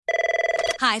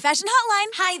Hi, Fashion Hotline.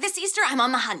 Hi, this Easter I'm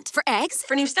on the hunt. For eggs?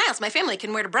 For new styles my family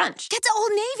can wear to brunch. Get to Old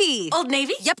Navy. Old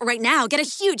Navy? Yep, right now, get a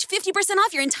huge 50%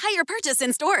 off your entire purchase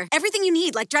in store. Everything you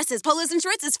need, like dresses, polos, and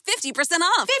shorts, is 50%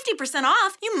 off. 50%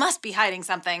 off? You must be hiding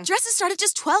something. Dresses start at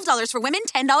just $12 for women,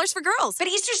 $10 for girls. But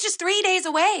Easter's just 3 days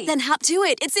away. Then hop to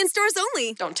it. It's in stores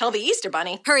only. Don't tell the Easter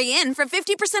Bunny. Hurry in for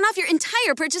 50% off your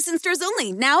entire purchase in stores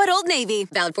only. Now at Old Navy.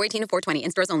 Valid 4/18 to 4/20.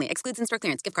 In stores only. Excludes in-store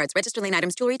clearance. Gift cards. Register lane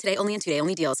items. Jewelry today only and 2-day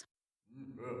only deals.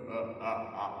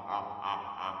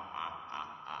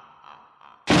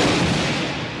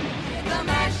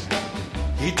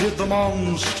 He did the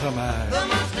monster mash. The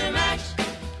monster mash.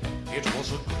 It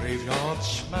was a graveyard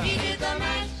smash. He did the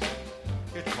mash.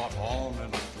 It caught on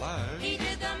in a flash. He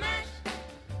did the mash.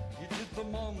 He did the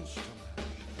monster mash.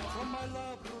 From my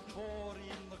laboratory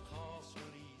in the castle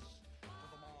east to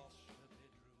the master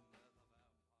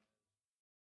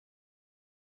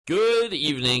bedroom. Good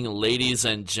evening, ladies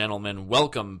and gentlemen.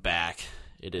 Welcome back.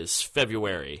 It is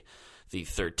February the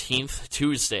 13th,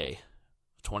 Tuesday,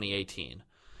 2018.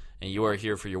 And you are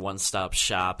here for your one-stop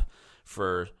shop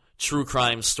for true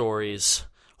crime stories,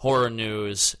 horror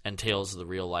news, and tales of the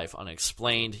real life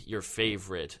unexplained. Your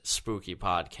favorite spooky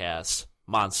podcast,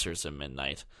 Monsters at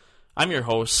Midnight. I'm your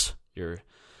host, your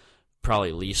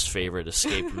probably least favorite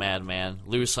escaped madman,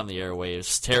 loose on the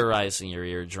airwaves, terrorizing your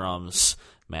eardrums,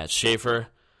 Matt Schaefer.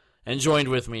 And joined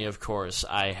with me, of course,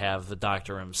 I have the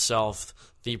doctor himself,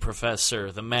 the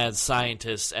professor, the mad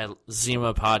scientist at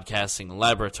Zima Podcasting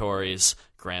Laboratories,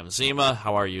 Graham Zima.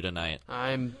 How are you tonight?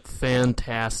 I'm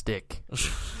fantastic.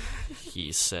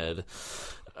 He said,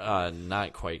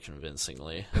 not quite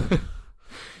convincingly.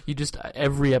 You just,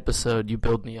 every episode you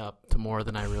build me up to more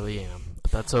than I really am.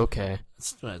 But that's okay.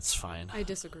 That's fine. I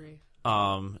disagree.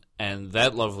 And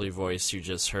that lovely voice you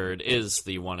just heard is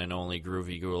the one and only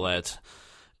Groovy Goulette,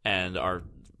 and our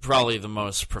probably the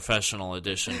most professional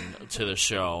addition to the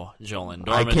show, Jolyn Dormady.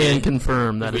 I can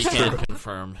confirm that is We true. can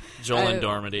confirm. Jolyn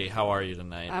Dormady, how are you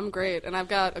tonight? I'm great, and I've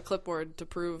got a clipboard to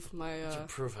prove my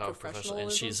Prove how professional. And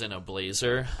professionalism. she's in a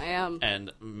blazer. I am.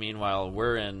 And meanwhile,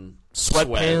 we're in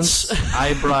Sweatpants. sweats.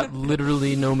 I brought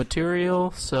literally no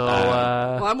material, so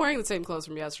Well, I'm wearing the same clothes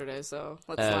from yesterday, so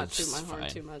let's not toot That's my horn fine.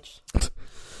 too much.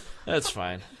 That's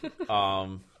fine.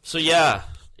 So yeah,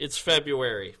 it's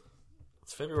February.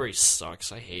 February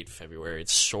sucks. I hate February.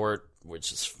 It's short,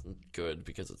 which is good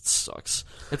because it sucks.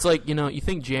 it's like, you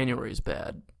think January's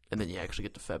bad, and then you actually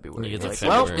get to February. You get You're to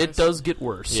like, February. Well, it does get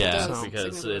worse. Yeah, does.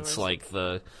 because Significantly it's worse. like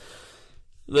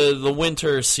the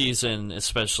winter season,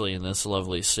 especially in this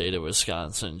lovely state of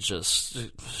Wisconsin, just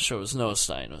shows no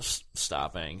sign of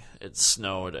stopping. It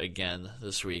snowed again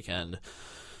this weekend.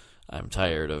 I'm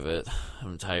tired of it.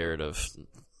 I'm tired of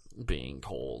being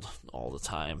cold all the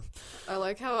time. I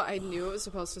like how I knew it was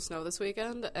supposed to snow this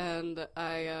weekend, and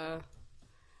I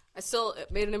still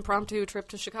made an impromptu trip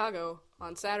to Chicago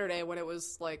on Saturday when it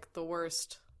was like the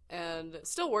worst, and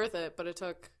still worth it. But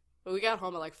we got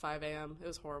home at like 5 a.m. It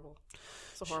was horrible.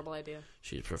 It's a horrible idea.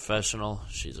 She's professional.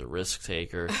 She's a risk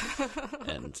taker.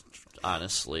 And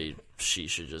honestly, she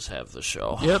should just have the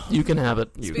show. Yep, you can have it.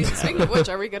 Speaking of which,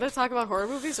 are we going to talk about horror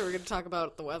movies, or are we going to talk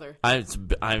about the weather?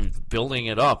 I'm building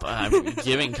it up. I'm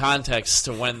giving context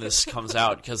to when this comes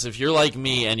out, because if you're like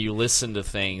me and you listen to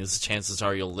things, chances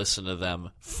are you'll listen to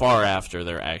them far after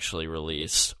they're actually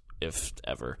released, if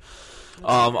ever.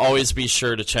 Always be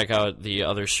sure to check out the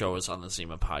other shows on the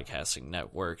Zima Podcasting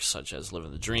Network, such as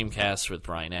Living the Dreamcast with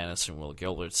Brian Annis and Will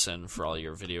Gilbertson for all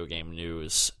your video game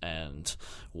news and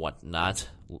whatnot.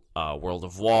 World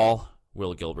of Wall,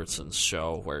 Will Gilbertson's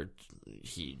show, where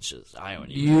he just, I don't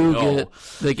even know.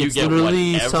 Like, You it's get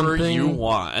literally whatever something you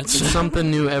want. It's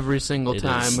something new every single It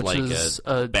time, is which like is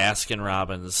a Baskin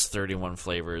Robbins 31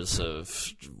 flavors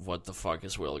of what the fuck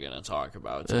is Will going to talk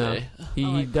about today.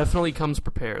 he definitely comes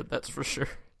prepared, that's for sure.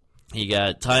 He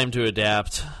got Time to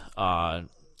Adapt,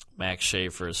 Max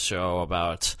Schaefer's show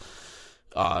about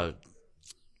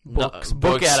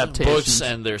Book adaptations. books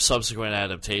and their subsequent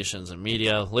adaptations in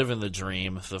media. Living the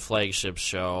Dream, the flagship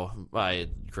show by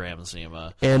Graham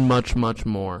Zima. And much, much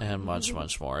more. And much,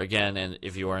 much more. Again, and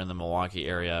if you are in the Milwaukee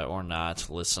area or not,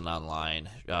 listen online.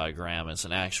 Graham is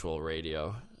an actual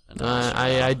radio announcer.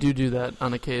 I do that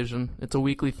on occasion. It's a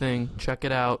weekly thing. Check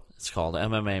it out. It's called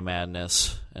MMA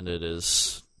Madness, and it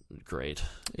is great.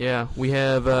 Yeah, we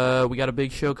got a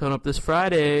big show coming up this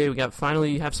Friday. We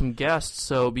finally have some guests,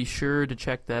 so be sure to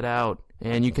check that out.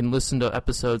 And you can listen to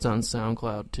episodes on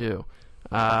SoundCloud too.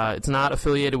 It's not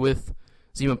affiliated with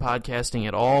Zima Podcasting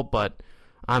at all, but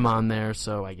I'm on there,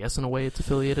 so I guess in a way it's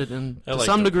affiliated to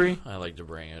some degree. I like to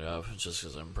bring it up just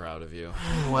because I'm proud of you.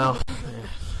 Well,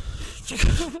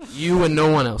 You and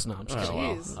no one else. No, I'm just kidding.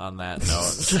 Well, Jeez. on that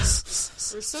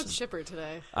note, We're so chipper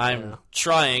today. I'm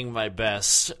trying my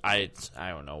best. I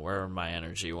don't know where my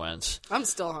energy went. I'm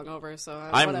still hungover, so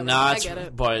I'm whatever. not, I get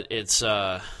it. but it's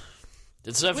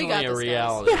definitely got a this, guys.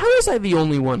 reality Yeah, how was I the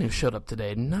only one who showed up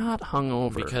today, not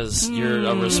hungover? because you're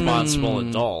a responsible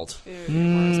adult. You're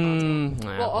more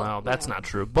responsible. Well, that's not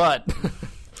true, but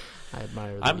I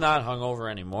admire that. I'm not hungover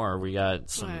anymore. We got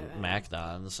some Right.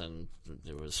 MacDons, and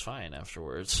it was fine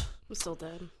afterwards. I'm still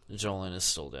dead. Jolene is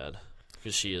still dead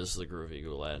because she is the groovy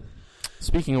goulette.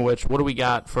 Speaking of which, what do we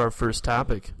got for our first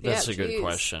topic? That's Yeah, a good jeez.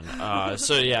 question.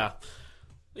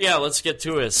 Yeah, let's get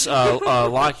to it.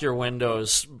 Lock your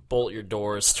windows, bolt your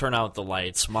doors, turn out the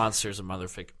lights. Monsters of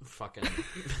motherfucking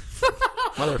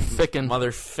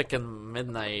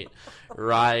midnight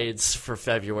rides for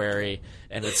February,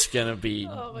 and it's gonna be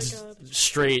Oh my God.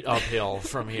 straight uphill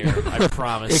from here. I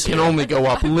promise. It can you. only go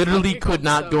up. Literally could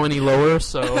not go any lower,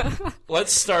 so...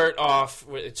 Let's start off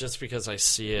with, just because I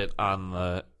see it on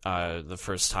the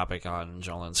first topic on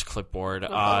Jolene's clipboard.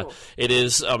 Oh. It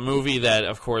is a movie that,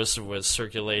 of course, was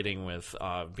circulating with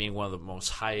being one of the most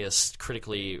highest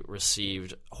critically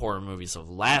received horror movies of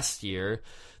last year,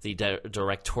 the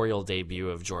directorial debut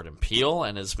of Jordan Peele,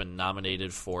 and has been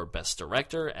nominated for Best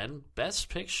Director and Best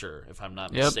Picture, if I'm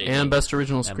not Yep, mistaken. and Best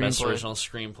Original And Best Screenplay. Original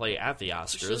Screenplay at the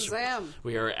Oscars. Shazam.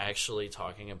 We are actually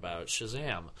talking about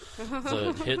Shazam,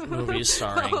 the hit movie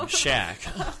starring Shaq.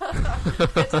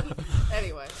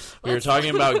 Anyway. We were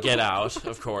talking about Get Out,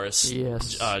 of course.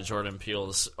 Yes. Jordan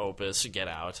Peele's opus, Get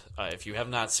Out. If you have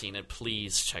not seen it,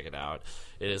 please check it out.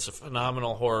 It is a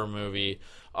phenomenal horror movie,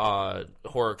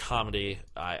 horror comedy,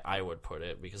 I would put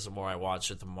it, because the more I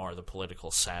watch it, the more the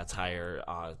political satire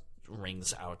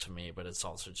rings out to me, but it's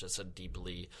also just a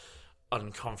deeply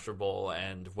uncomfortable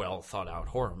and well thought out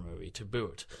horror movie to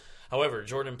boot. However,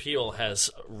 Jordan Peele has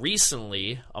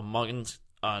recently,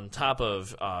 on top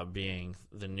of being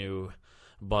the new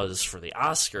buzz for the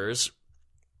Oscars,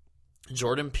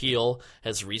 Jordan Peele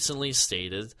has recently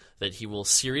stated that he will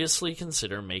seriously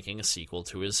consider making a sequel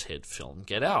to his hit film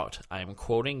Get Out. I am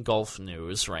quoting Gulf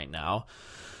News right now.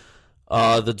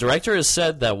 The director has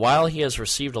said that while he has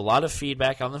received a lot of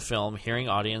feedback on the film, hearing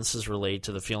audiences relate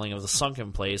to the feeling of the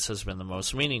sunken place has been the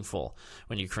most meaningful.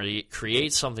 When you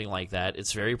create something like that,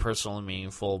 it's very personal and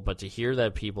meaningful, but to hear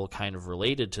that people kind of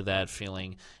related to that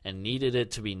feeling and needed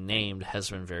it to be named has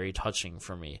been very touching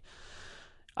for me.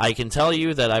 I can tell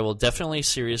you that I will definitely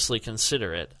seriously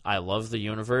consider it. I love the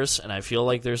universe, and I feel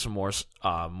like there's more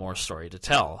story to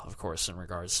tell, of course, in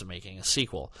regards to making a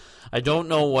sequel. I don't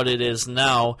know what it is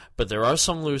now, but there are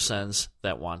some loose ends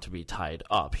that want to be tied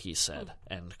up, he said.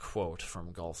 End quote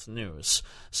from Gulf News.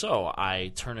 So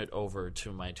I turn it over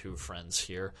to my two friends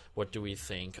here. What do we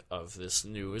think of this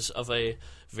news of a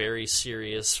very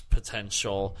serious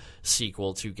potential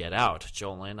sequel to Get Out?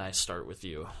 Jolene, I start with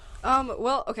you.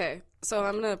 Well, okay. So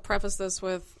I'm gonna preface this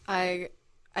with I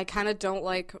kind of don't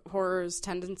like horror's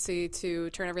tendency to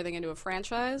turn everything into a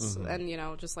franchise and,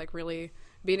 just like really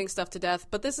beating stuff to death.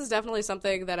 But this is definitely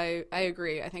something that I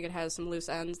agree. I think it has some loose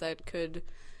ends that could,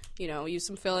 use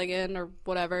some filling in or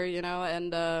whatever,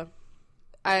 and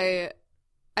I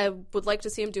would like to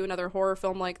see him do another horror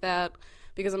film like that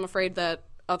because I'm afraid that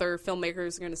other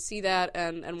filmmakers are going to see that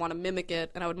and want to mimic it,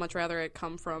 and I would much rather it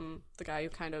come from the guy who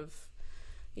kind of,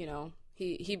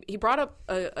 he brought up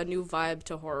a new vibe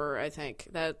to horror. I think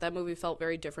that movie felt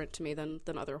very different to me than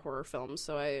other horror films.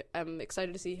 So I'm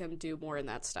excited to see him do more in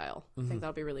that style. I think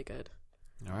that'll be really good.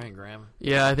 All right, Graham.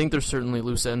 Yeah, I think there's certainly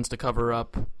loose ends to cover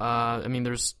up.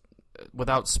 There's,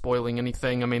 without spoiling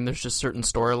anything, there's just certain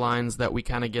storylines that we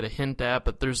kind of get a hint at,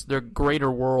 but there's the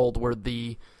greater world where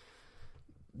the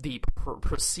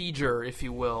procedure, if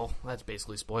you will, that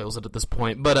basically spoils it at this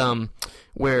point, but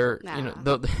where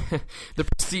the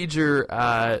procedure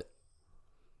that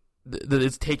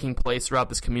is taking place throughout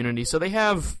this community, so they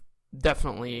have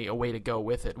definitely a way to go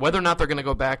with it. Whether or not they're going to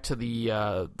go back to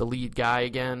the lead guy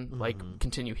again, like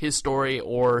continue his story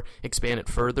or expand it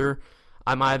further,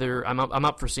 I'm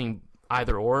up for seeing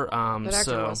either or. That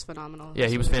actor was phenomenal. Yeah,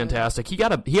 he was fantastic.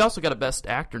 He also got a Best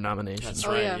Actor nomination. That's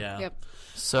Oh, right, yeah. Yep.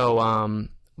 So,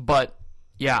 but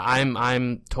yeah,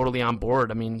 I'm totally on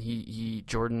board.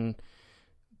 Jordan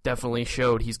definitely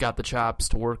showed he's got the chops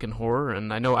to work in horror,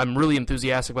 and I know I'm really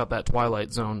enthusiastic about that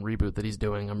Twilight Zone reboot that he's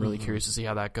doing. I'm really curious to see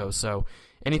how that goes. So,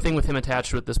 anything with him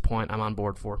attached to it at this point, I'm on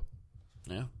board for.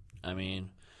 Yeah,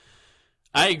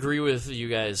 I agree with you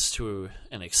guys to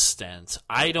an extent.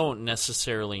 I don't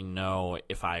necessarily know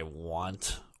if I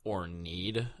want or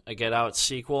need a Get Out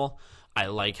sequel. I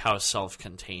like how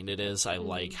self-contained it is. I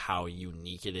like how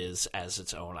unique it is as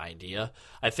its own idea.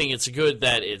 I think it's good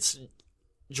that it's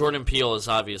Jordan Peele has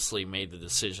obviously made the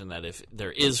decision that if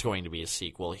there is going to be a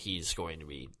sequel, he's going to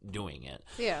be doing it.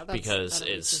 Yeah, because that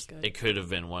at least is good. it could have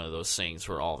been one of those things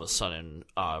where all of a sudden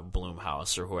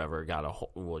Blumhouse or whoever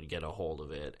would get a hold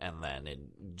of it, and then it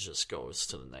just goes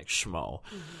to the next schmo.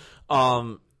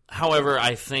 Mm-hmm. However,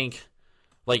 I think,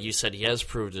 like you said, he has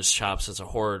proved his chops as a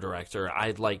horror director.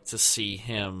 I'd like to see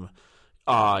him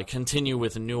continue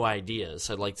with new ideas.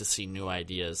 I'd like to see new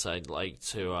ideas. I'd like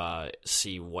to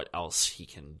see what else he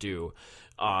can do.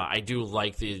 I do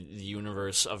like the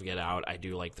universe of Get Out. I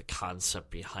do like the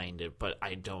concept behind it, but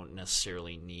I don't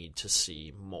necessarily need to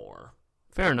see more.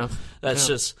 Fair enough. That's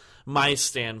just my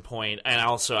standpoint. And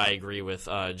also I agree with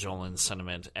Jolin's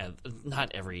sentiment. And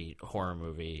not every horror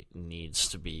movie needs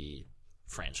to be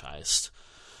franchised.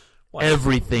 What?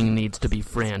 Everything needs to be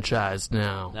franchised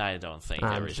now. I don't think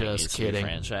I'm everything just needs kidding. to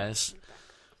be franchised.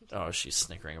 Oh, she's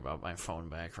snickering about my phone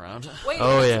background. Wait,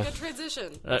 Oh, that's yeah. a good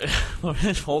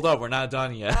transition. Hold up, we're not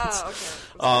done yet.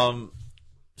 Okay.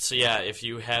 So yeah, if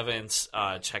you haven't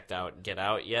checked out Get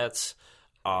Out yet,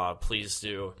 please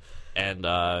do. And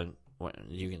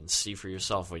you can see for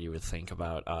yourself what you would think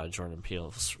about Jordan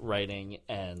Peele's writing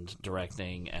and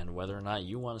directing and whether or not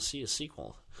you want to see a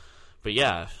sequel. But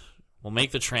yeah, we'll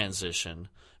make the transition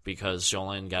because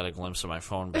Jolene got a glimpse of my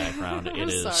phone background. I'm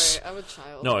sorry, I'm a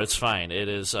child. No, it's fine. It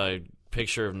is a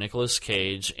picture of Nicolas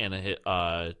Cage in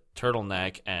a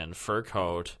turtleneck and fur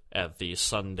coat at the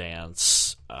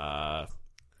Sundance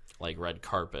red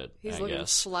carpet, He's I looking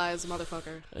guess. fly as a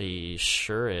motherfucker. He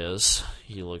sure is.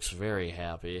 He looks very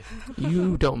happy.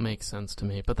 You don't make sense to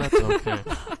me, but that's okay.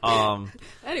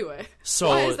 Anyway, So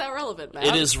why is that relevant, Matt?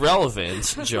 it is relevant,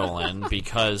 Jolene,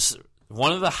 because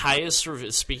one of the highest,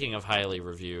 speaking of highly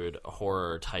reviewed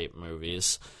horror-type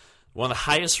movies, one of the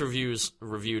highest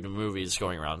reviewed movies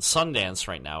going around Sundance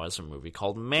right now is a movie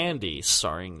called Mandy,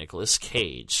 starring Nicolas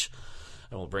Cage.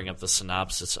 And we'll bring up the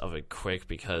synopsis of it quick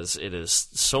because it is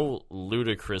so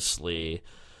ludicrously...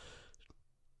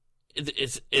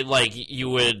 It's like you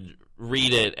would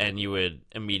read it and you would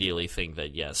immediately think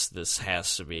that, yes, this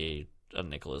has to be a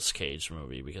Nicolas Cage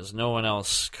movie because no one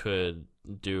else could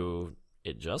do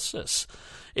it justice.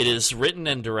 It is written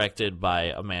and directed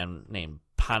by a man named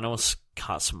Panos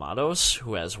Cosmatos,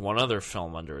 who has one other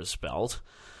film under his belt.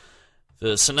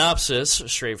 The synopsis,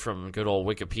 straight from good old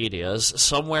Wikipedia, is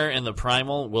somewhere in the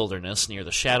primal wilderness near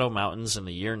the Shadow Mountains in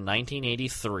the year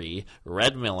 1983,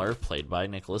 Red Miller, played by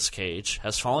Nicolas Cage,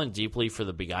 has fallen deeply for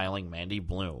the beguiling Mandy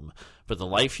Bloom, but the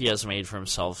life he has made for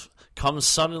himself comes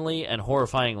suddenly and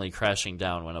horrifyingly crashing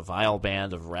down when a vile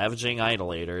band of ravaging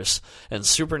idolaters and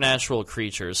supernatural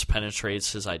creatures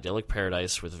penetrates his idyllic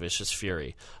paradise with vicious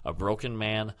fury. A broken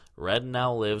man, Red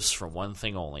now lives for one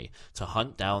thing only, to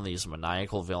hunt down these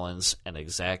maniacal villains and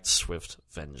exact swift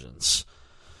vengeance.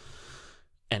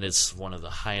 And it's one of the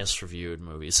highest reviewed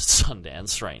movies at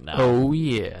Sundance right now. Oh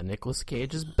yeah, Nicolas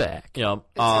Cage is back. You know,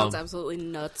 It sounds absolutely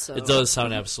nuts. it does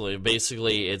sound absolutely.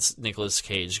 Basically, it's Nicolas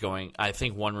Cage going. I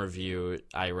think one review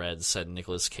I read said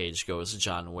Nicolas Cage goes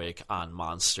John Wick on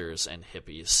monsters and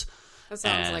hippies. That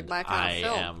sounds and like my kind of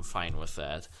film. I am fine with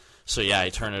that. So yeah, I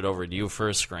turn it over to you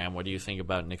first, Graham. What do you think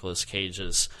about Nicolas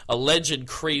Cage's alleged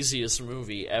craziest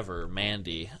movie ever,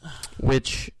 Mandy?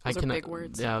 Which Those I are can. big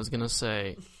words. Yeah, I was gonna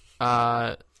say.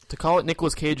 To call it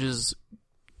Nicolas Cage's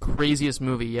craziest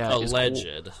movie yet is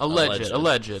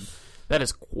alleged. That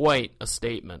is quite a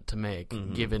statement to make,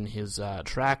 given his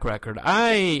track record.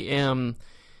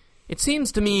 It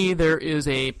seems to me there is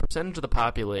a percentage of the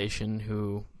population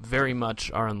who very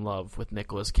much are in love with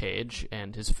Nicolas Cage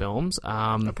and his films.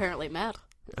 Apparently, Matt.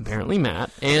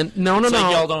 And no. Like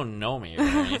y'all don't know me or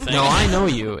anything. No, I know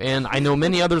you, and I know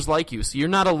many others like you, so you're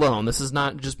not alone. This is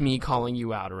not just me calling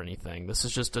you out or anything. This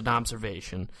is just an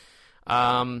observation.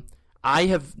 I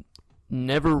have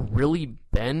never really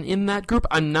been in that group.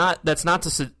 That's not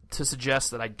to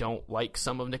suggest that I don't like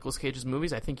some of Nicolas Cage's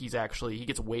movies. I think he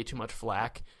gets way too much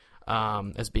flack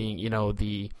as being,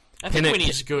 the... I think when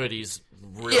he's good, he's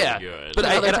really good. But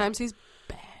Other times he's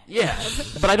bad. Yeah,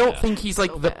 but I don't think he's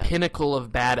like So the bad. pinnacle of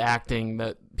bad acting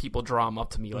that people draw him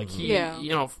up to me. Like Mm-hmm.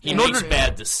 He in makes order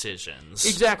bad decisions.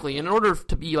 exactly in order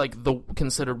to be like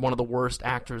considered one of the worst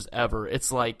actors ever,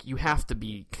 it's like you have to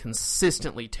be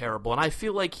consistently terrible, and I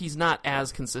feel like he's not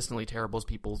as consistently terrible as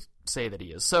people say that he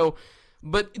is. So,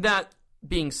 but that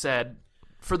being said,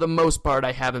 for the most part,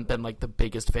 I haven't been like the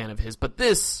biggest fan of his, but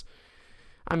this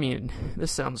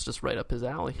sounds just right up his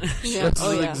alley. Yeah. This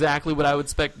Oh, is yeah. exactly what I would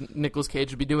expect Nicolas Cage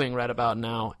to be doing right about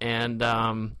now. And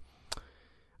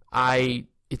I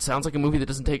it sounds like a movie that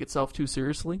doesn't take itself too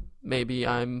seriously. Maybe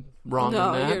I'm wrong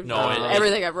on that. No,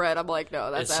 everything I've read, I'm like, no,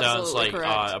 that's absolutely sounds like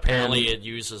correct. apparently it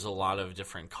uses a lot of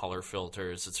different color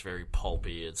filters. It's very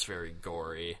pulpy. It's very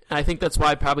gory. And I think that's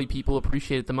why probably people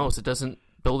appreciate it the most. It doesn't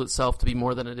build itself to be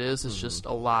more than it is. It's just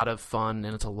a lot of fun,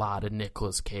 and it's a lot of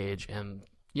Nicolas Cage. And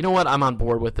you know what? I'm on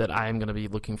board with it. I am going to be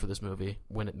looking for this movie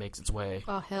when it makes its way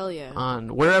Oh, hell yeah.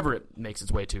 on wherever it makes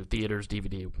its way to, theaters,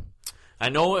 DVD. I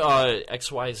know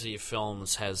XYZ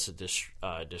Films has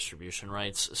the distribution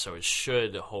rights, so it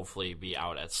should hopefully be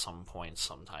out at some point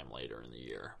sometime later in the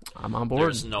year. I'm on board.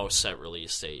 There's no set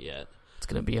release date yet. It's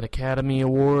going to be an Academy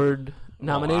Award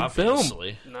nominated film.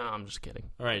 Obviously. No, I'm just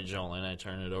kidding. All right, Jolene, I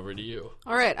turn it over to you.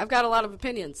 All right, I've got a lot of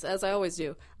opinions, as I always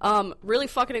do. Really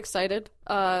fucking excited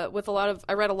with a lot of...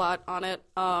 I read a lot on it.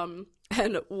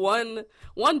 And one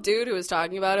dude who was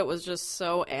talking about it was just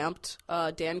so amped,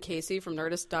 Dan Casey from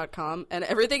Nerdist.com, and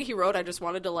everything he wrote I just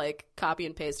wanted to, like, copy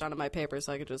and paste onto my paper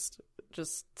so I could just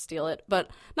steal it. But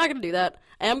not gonna do that.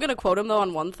 I am gonna quote him, though,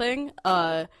 on one thing.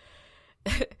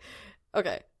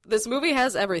 Okay. This movie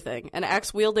has everything. An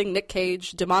axe-wielding Nick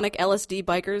Cage, demonic LSD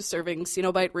bikers serving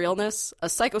Cenobite realness, a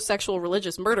psychosexual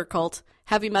religious murder cult,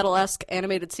 heavy metal-esque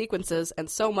animated sequences, and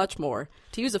so much more.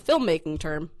 To use a filmmaking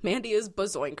term, Mandy is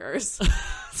bazoinkers.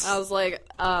 I was like,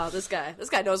 this guy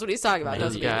knows what he's talking about,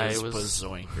 doesn't he? guy It was-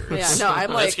 Bazoinkers. Yeah, no,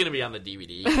 I'm like... That's going to be on the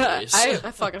DVD. Guys.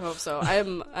 I fucking hope so.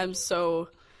 I'm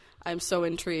so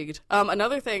intrigued.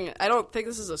 Another thing, I don't think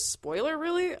this is a spoiler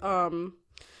really,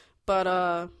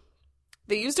 but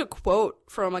they used a quote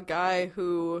from a guy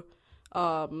who,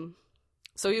 so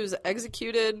he was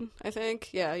executed, I think.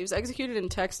 Yeah, he was executed in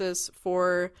Texas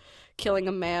for killing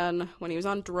a man when he was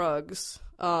on drugs.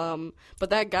 But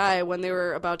that guy, when they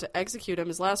were about to execute him,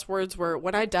 his last words were,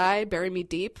 "When I die, bury me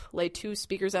deep, lay 2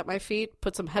 speakers at my feet,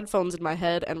 put some headphones in my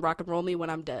head, and rock and roll me when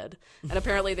I'm dead." And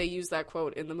apparently they used that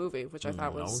quote in the movie, which I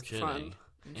thought was fun.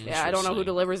 Yeah, I don't know who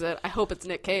delivers it. I hope it's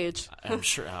Nick Cage. I'm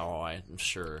sure. Oh, I'm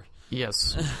sure.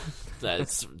 Yes.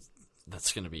 That's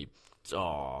going to be.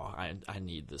 Oh, I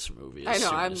need this movie I as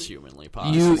know, soon as humanly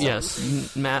possible.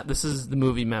 Yes, Matt. This is the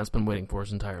movie Matt's been waiting for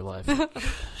his entire life.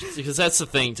 Because that's the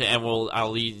thing.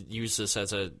 I'll use this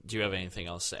as a. Do you have anything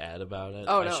else to add about it?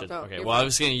 Oh, I no, should, no, okay. you're Well, I fine.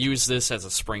 was going to use this as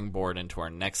a springboard into our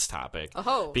next topic.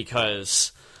 Oh.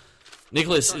 Because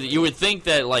Nicholas, you would think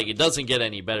that like it doesn't get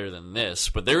any better than this,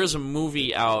 but there is a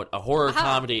movie out, a horror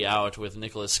comedy out with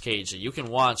Nicolas Cage that you can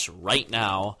watch right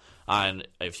now.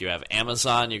 If you have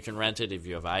Amazon, you can rent it. If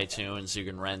you have iTunes, you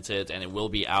can rent it, and it will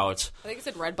be out. I think it's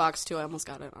in Redbox too. I almost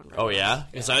got it on Redbox. Oh yeah,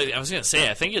 because I was gonna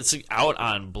say I think it's out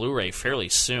on Blu-ray fairly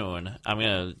soon. I'm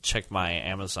gonna check my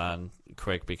Amazon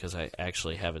quick because I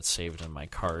actually have it saved in my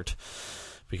cart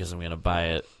because I'm gonna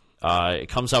buy it. It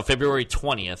comes out February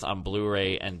 20th on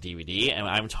Blu-ray and DVD, and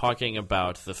I'm talking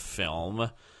about the film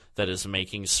that is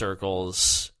making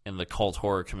circles in the cult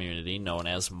horror community known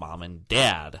as Mom and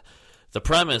Dad. The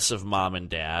premise of Mom and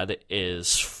Dad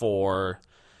is for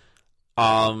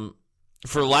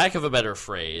lack of a better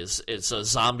phrase, it's a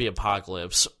zombie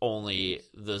apocalypse, only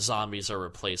the zombies are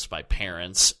replaced by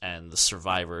parents and the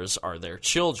survivors are their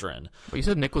children. But you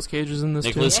said Nicolas Cage is in this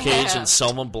Nicolas too? Cage Yeah. and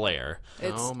Selma Blair.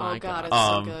 It's, Oh my god,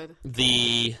 God. it's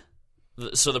so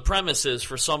good. So the premise is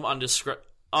for some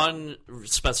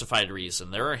unspecified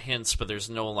reason. There are hints, but there's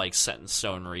no like set in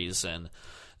stone reason.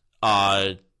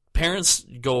 Parents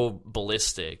go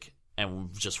ballistic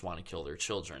and just want to kill their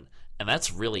children, and that's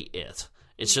really it.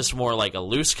 It's just more like a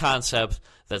loose concept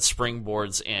that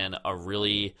springboards in a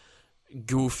really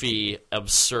goofy,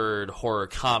 absurd horror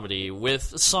comedy with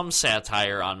some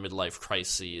satire on midlife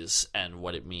crises and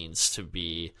what it means to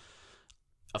be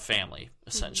a family,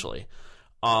 essentially.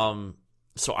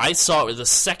 So I saw it the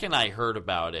second I heard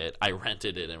about it. I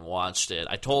rented it and watched it.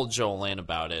 I told Jolene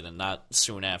about it, and not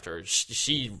soon after,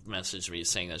 she messaged me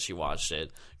saying that she watched it.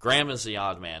 Graham is the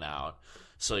odd man out,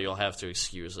 so you'll have to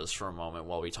excuse us for a moment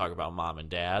while we talk about Mom and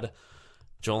Dad.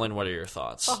 Jolene, what are your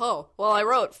thoughts? Oh, well, I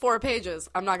wrote 4 pages.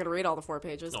 I'm not going to read all the 4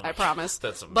 pages, I promise.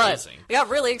 That's But amazing. I got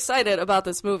really excited about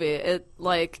this movie. It,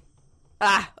 like...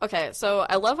 okay, so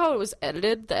I love how it was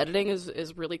edited. The editing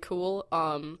is really cool.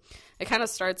 It kind of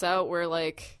starts out where,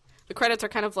 like, the credits are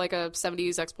kind of like a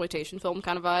 70s exploitation film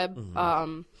kind of vibe.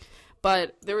 Mm-hmm.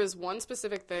 But there was one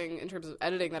specific thing in terms of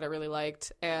editing that I really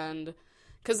liked, and...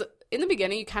 Because in the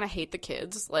beginning, you kind of hate the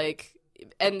kids, like...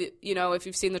 And, you know, if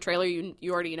you've seen the trailer, you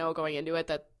already know going into it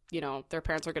that, you know, their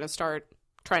parents are going to start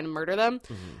trying to murder them.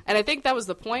 Mm-hmm. And I think that was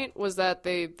the point, was that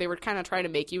they were kind of trying to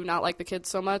make you not like the kids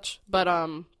so much. But,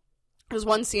 there's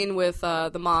one scene with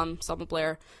the mom, Selma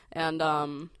Blair, and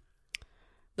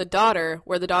the daughter,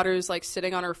 where the daughter's like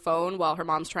sitting on her phone while her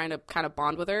mom's trying to kind of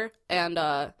bond with her. And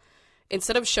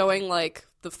instead of showing like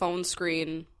the phone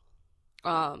screen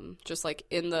just like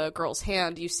in the girl's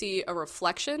hand, you see a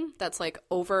reflection that's like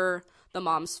over the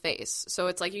mom's face. So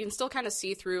it's like you can still kind of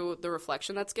see through the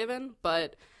reflection that's given,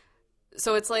 but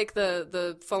so it's like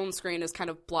the phone screen is kind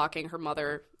of blocking her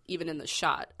mother even in the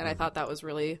shot. And I thought that was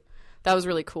really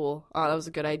cool. That was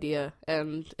a good idea,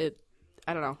 and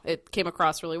it came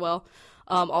across really well.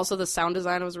 Also, the sound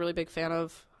design I was a really big fan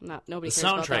of. Nobody The cares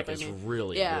about that soundtrack but is me.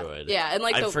 really good. Yeah, and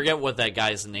like I forget what that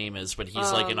guy's name is, but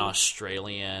he's like an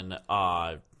Australian,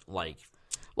 like...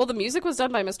 Well, the music was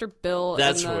done by Mr. Bill.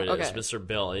 That's and who it is, okay. Mr.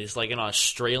 Bill. He's like an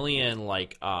Australian,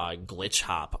 like, glitch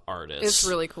hop artist. It's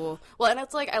really cool. Well, and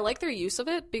it's like I like their use of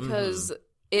it because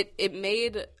it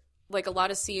made like a lot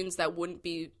of scenes that wouldn't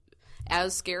be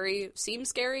as scary seem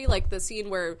scary. Like the scene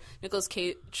where Nicolas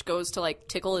Cage goes to like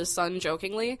tickle his son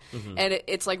jokingly, and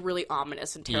it's like really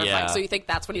ominous and terrifying. Yeah. So you think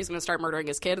that's when he's going to start murdering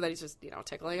his kid, and then he's just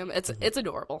tickling him. It's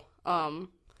adorable.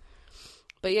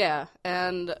 But yeah,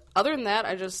 and other than that,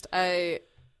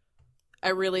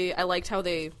 I liked how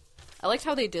they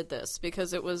did this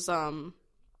because it was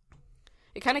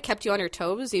it kind of kept you on your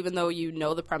toes, even though you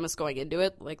know the premise going into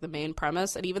it, like the main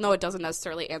premise, and even though it doesn't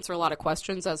necessarily answer a lot of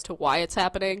questions as to why it's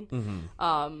happening,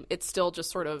 it's still just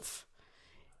sort of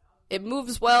it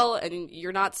moves well, and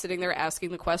you're not sitting there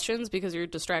asking the questions because you're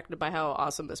distracted by how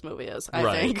awesome this movie is.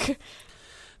 I think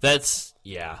That's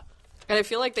yeah. And I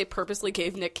feel like they purposely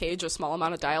gave Nick Cage a small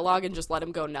amount of dialogue and just let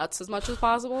him go nuts as much as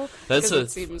possible. It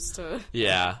seems to...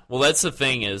 Yeah. Well, that's the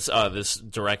thing is this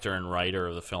director and writer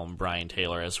of the film, Brian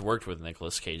Taylor, has worked with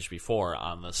Nicolas Cage before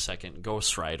on the second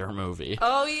Ghost Rider movie.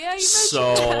 Oh, yeah, you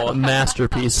mentioned A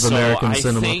masterpiece of American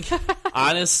cinema. I think,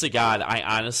 honest to God, I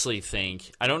honestly think,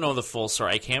 I don't know the full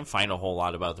story. I can't find a whole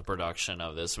lot about the production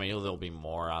of this. Maybe there'll be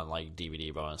more on like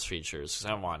DVD bonus features because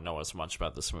I want to know as much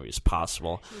about this movie as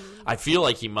possible. I feel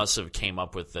like he must have came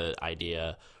up with the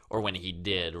idea, or when he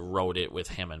did, wrote it with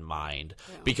him in mind,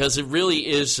 because it really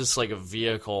is just like a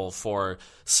vehicle for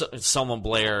Selma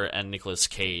Blair and Nicolas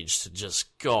Cage to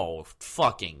just go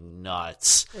fucking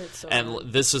nuts. So and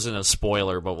good. this isn't a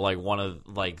spoiler, but like one of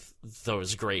like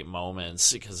those great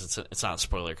moments, because it's not a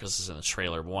spoiler because it's in the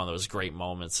trailer, but one of those great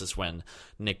moments is when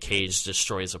Nick Cage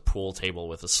destroys a pool table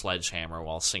with a sledgehammer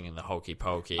while singing the Hokey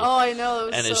Pokey. Oh, I know. It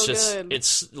was And so it's just good.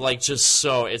 it's like just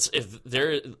so if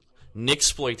they're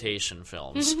Nicksploitation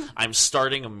films, I'm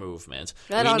starting a movement.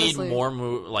 That we honestly- need more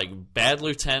like Bad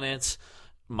Lieutenant,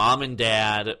 Mom and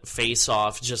Dad, Face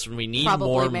Off. Just we need Probably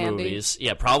more Mandy. movies.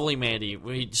 Yeah, probably Mandy.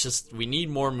 We need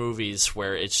more movies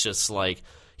where it's just like,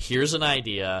 here's an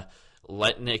idea,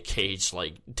 let Nick Cage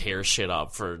like tear shit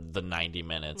up for the 90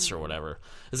 minutes or whatever.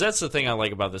 Because that's the thing I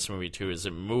like about this movie too, is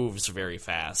it moves very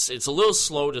fast. It's a little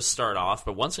slow to start off,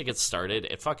 but once it gets started,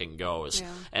 it fucking goes. Yeah.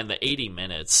 And the 80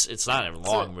 minutes, it's not a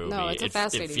long movie. no, it's a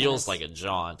fast it 80 feels minutes. like a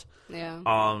jaunt.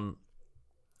 Yeah.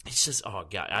 It's just, oh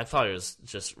god, I thought it was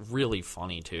just really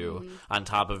funny too. On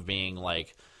top of being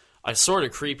like a sort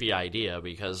of creepy idea,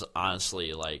 because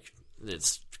honestly, like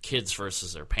it's kids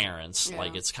versus their parents. Yeah.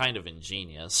 Like it's kind of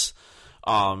ingenious.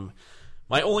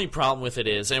 My only problem with it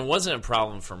is, and it wasn't a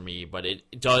problem for me, but it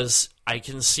does, I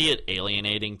can see it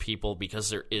alienating people because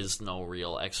there is no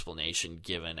real explanation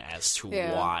given as to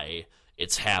Yeah. why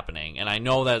it's happening. And I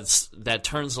know that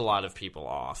turns a lot of people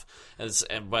off.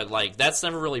 But like that's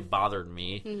never really bothered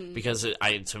me because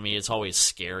to me it's always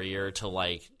scarier to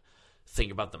like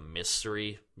think about the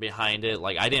mystery behind it.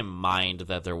 Like I didn't mind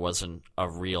that there wasn't a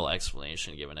real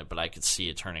explanation given it, but I could see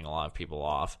it turning a lot of people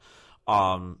off.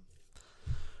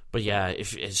 But yeah,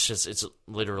 if it's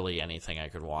literally anything I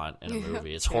could want in a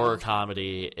movie. It's horror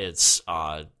comedy. It's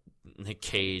Nick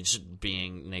Cage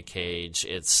being Nick Cage.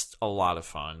 It's a lot of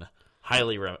fun.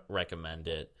 Highly recommend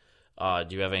it.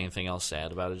 Do you have anything else to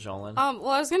add about it, Jolene? Well,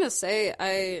 I was gonna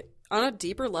say, on a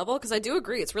deeper level, because I do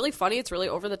agree, it's really funny, it's really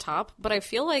over the top, but I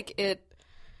feel like a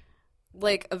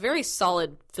very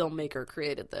solid filmmaker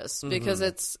created this, because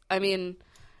it's, I mean,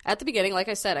 at the beginning, like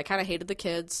I said, I kind of hated the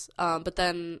kids, but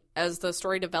then as the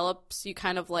story develops, you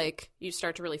kind of like, you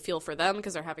start to really feel for them,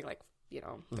 because they're having like,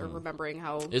 they're remembering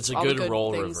how It's a all the good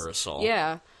role things. reversal.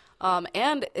 Yeah.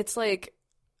 And it's like,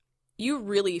 you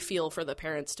really feel for the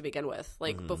parents to begin with,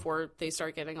 like before they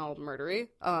start getting all murdery.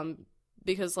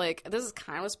 Because like, this is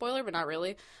kind of a spoiler, but not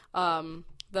really.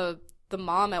 The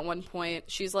mom at one point,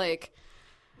 she's like,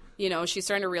 you know, she's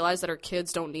starting to realize that her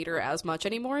kids don't need her as much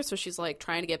anymore, so she's like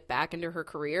trying to get back into her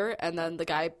career, and then the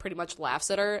guy pretty much laughs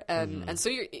at her, and so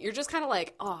you're just kind of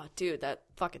like, oh dude, that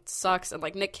fucking sucks. And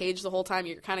like Nick Cage, the whole time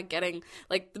you're kind of getting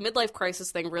like the midlife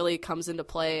crisis thing really comes into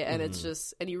play, and it's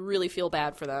just, and you really feel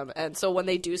bad for them. And so when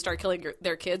they do start killing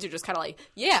their kids, you're just kind of like,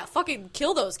 yeah, fucking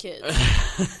kill those kids.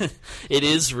 It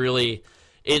is really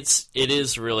it's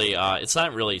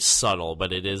not really subtle,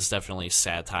 but it is definitely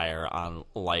satire on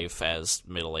life as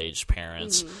middle-aged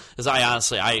parents. Because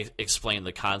I explained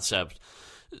the concept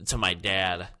to my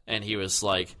dad, and he was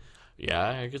like,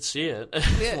 yeah, I could see it.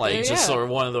 Just sort of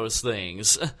one of those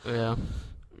things. Yeah.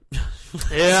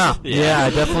 Yeah, I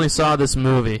definitely saw this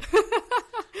movie.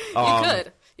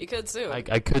 You could too. I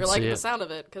could You're liking see the it. sound of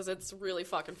it because it's really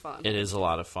fucking fun. It is a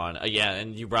lot of fun. Yeah,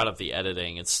 and you brought up the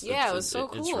editing. It was so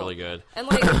cool. It's really good. And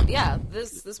like, yeah,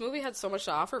 this movie had so much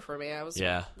to offer for me. I was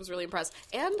really impressed.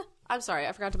 And I'm sorry,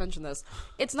 I forgot to mention this.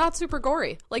 It's not super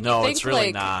gory. Like, No, you think it's really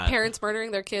like not. parents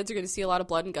murdering their kids, you're going to see a lot of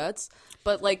blood and guts,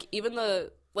 but like even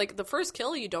the first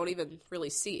kill, you don't even really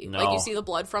see. No. Like, you see the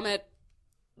blood from it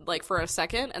like for a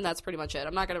second, and that's pretty much it.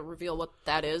 I'm not going to reveal what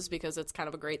that is because it's kind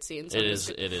of a great scene. So It is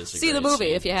a see the great movie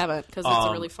scene. if you haven't, because it's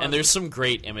a really fun. And there's some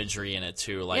great imagery in it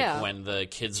too, like Yeah. when the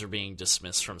kids are being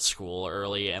dismissed from school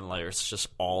early, and there's just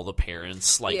all the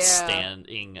parents like Yeah.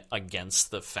 standing against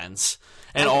the fence,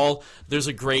 and there's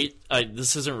a great.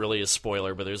 This isn't really a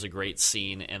spoiler, but there's a great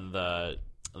scene in the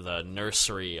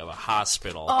nursery of a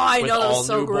hospital I with know, that was all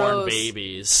so newborn gross.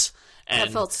 babies.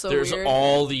 And felt so there's weird.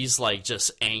 all these like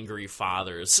just angry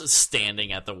fathers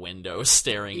standing at the window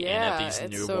staring in at Yeah, these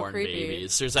it's so newborn creepy.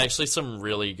 babies. There's actually some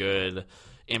really good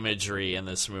imagery in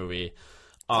this movie.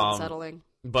 Unsettling.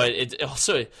 But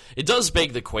it does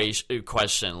beg the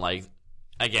question, like,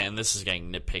 again, this is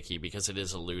getting nitpicky because it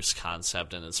is a loose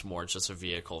concept and it's more just a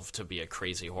vehicle to be a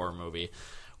crazy horror movie.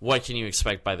 What can you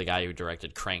expect by the guy who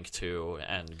directed Crank 2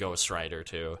 and Ghost Rider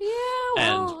 2?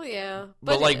 Yeah.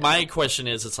 But like, my question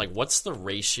is, it's like, what's the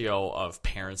ratio of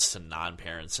parents to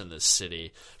non-parents in this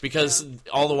city? Because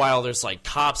all the while there's like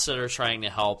cops that are trying to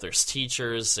help, there's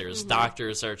teachers, there's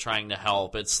doctors that are trying to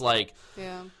help. It's like,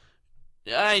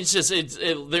 it's just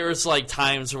there's like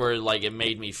times where like it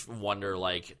made me wonder,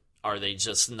 like, are they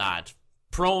just not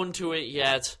prone to it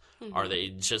yet? Are they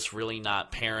just really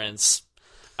not parents?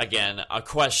 Again, a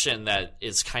question that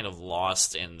is kind of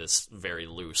lost in this very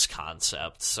loose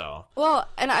concept. So, Well,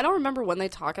 and I don't remember when they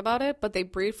talk about it, but they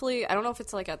briefly, I don't know if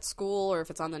it's like at school or if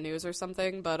it's on the news or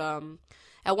something, but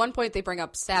at one point they bring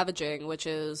up savaging, which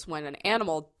is when an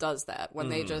animal does that, when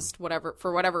they just,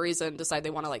 for whatever reason, decide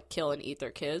they want to like kill and eat their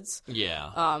kids.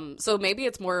 yeah. So maybe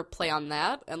it's more play on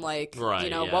that and like, Right, you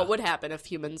know, yeah. what would happen if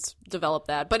humans develop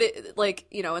that. But it, like,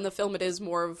 you know, in the film it is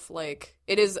more of like,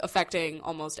 it is affecting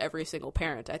almost every single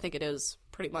parent. I think it is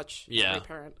pretty much every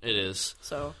parent. It is.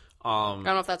 So, I don't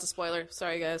know if that's a spoiler.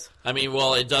 Sorry, guys. I mean,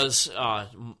 well, it does,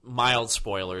 mild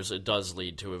spoilers, it does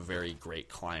lead to a very great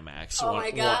climax. Oh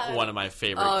my God. One of my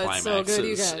favorite Oh, it's so climaxes good,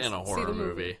 you guys. in a See horror the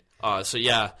movie. So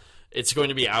yeah, it's going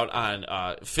to be out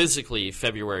on, physically,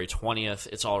 February 20th.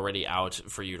 It's already out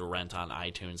for you to rent on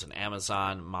iTunes and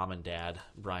Amazon. Mom and Dad,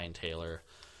 Brian Taylor,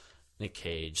 Nick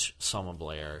Cage, Selma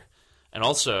Blair, and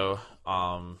also,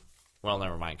 well,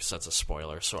 never mind, because that's a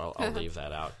spoiler, so I'll leave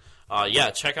that out. Yeah,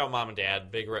 check out Mom and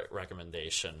Dad. Big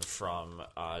recommendation from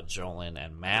Jolyn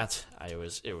and Matt. It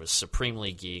was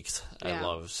supremely geeked. Yeah. I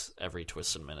loved every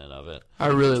twisted minute of it. I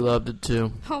really loved it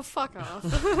too. Oh, fuck off.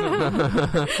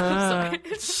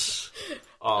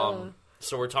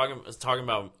 So we're talking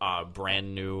about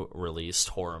brand new released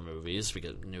horror movies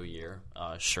because New Year.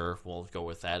 Sure, we'll go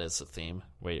with that as a theme.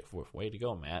 Way to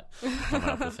go, Matt. Coming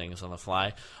up with things on the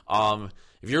fly.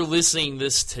 If you're listening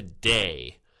this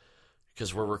today,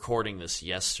 because we're recording this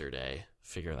yesterday,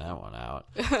 figure that one out.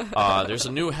 There's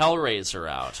a new Hellraiser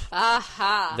out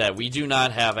that we do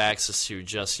not have access to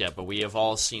just yet, but we have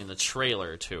all seen the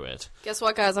trailer to it. Guess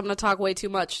what, guys? I'm going to talk way too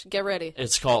much. Get ready.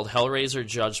 It's called Hellraiser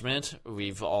Judgment.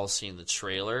 We've all seen the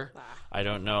trailer. I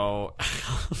don't know.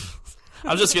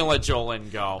 I'm just going to let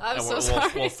Jolyn go, and so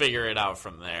sorry. we'll figure it out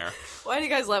from there. Why do you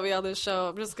guys let me on this show?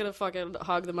 I'm just going to fucking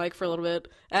hog the mic for a little bit.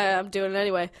 I'm doing it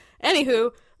anyway.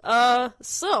 Anywho,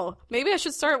 so maybe I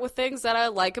should start with things that I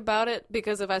like about it,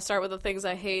 because if I start with the things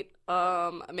I hate,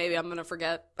 maybe I'm gonna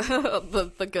forget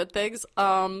the good things.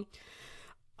 All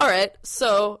right,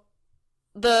 so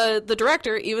the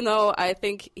director, even though I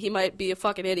think he might be a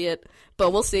fucking idiot,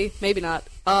 but we'll see, maybe not.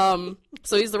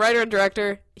 So he's the writer and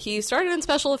director. He started in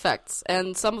special effects,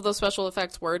 and some of those special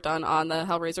effects were done on the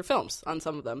Hellraiser films, on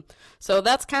some of them. So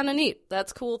that's kind of neat.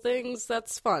 That's cool things.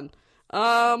 That's fun.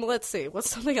 Let's see. What's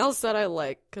something else that I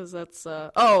like? Because that's,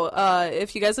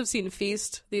 if you guys have seen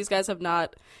Feast, these guys have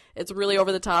not. It's really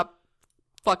over the top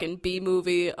fucking B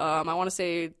movie. I want to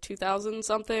say 2000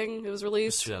 something it was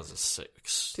released.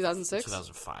 2006. 2006?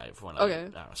 2005. When Okay.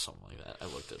 something like that. I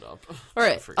looked it up. All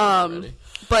right. I forget already.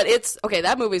 But it's, okay,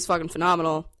 that movie's fucking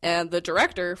phenomenal. And the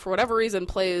director, for whatever reason,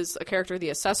 plays a character, the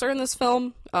Assessor, in this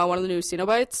film, one of the new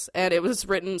Cenobites, and it was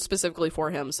written specifically for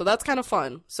him. So that's kind of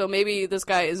fun. So maybe this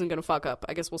guy isn't going to fuck up.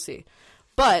 I guess we'll see.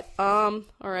 But, all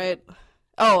right.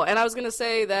 Oh, and I was going to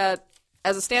say that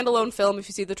as a standalone film, if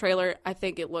you see the trailer, I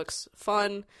think it looks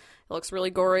fun. It looks really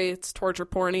gory. It's torture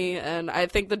porny, and I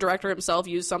think the director himself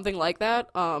used something like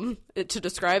that to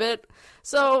describe it.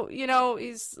 So,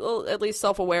 he's at least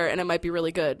self-aware, and it might be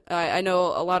really good. I know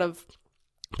a lot of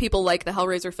people like the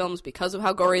Hellraiser films because of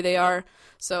how gory they are.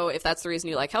 So if that's the reason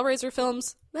you like Hellraiser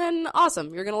films, then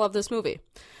awesome. You're going to love this movie.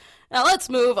 Now let's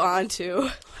move on to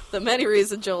the many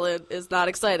reasons Jolene is not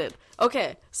excited.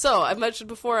 Okay, so I've mentioned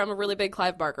before I'm a really big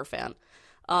Clive Barker fan.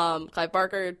 Clive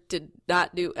Barker did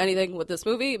not do anything with this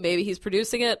movie. Maybe he's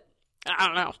producing it. I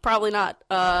don't know. Probably not.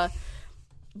 But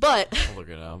I'll look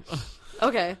it up.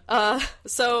 Okay.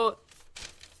 So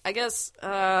I guess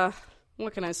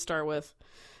what can I start with?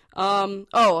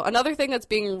 Another thing that's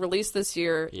being released this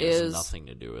year is nothing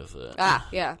to do with it.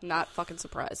 Yeah, not fucking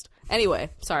surprised. Anyway,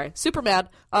 sorry, super mad.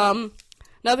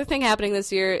 Another thing happening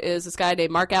this year is this guy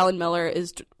named Mark Allen Miller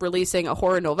is releasing a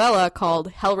horror novella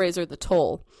called Hellraiser: The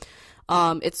Toll.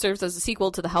 It serves as a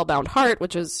sequel to The Hellbound Heart,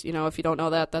 which is, if you don't know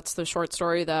that, that's the short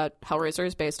story that Hellraiser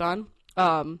is based on.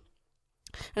 And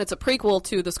it's a prequel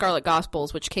to The Scarlet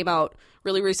Gospels, which came out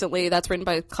really recently. That's written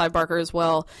by Clive Barker as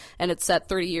well, and it's set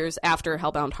 30 years after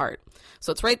Hellbound Heart.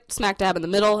 So it's right smack dab in the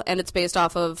middle, and it's based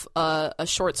off of a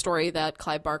short story that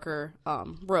Clive Barker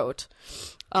wrote.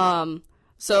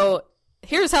 So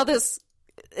here's how this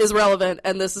is relevant,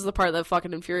 and this is the part that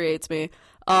fucking infuriates me.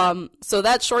 So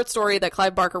that short story that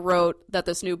Clive Barker wrote, that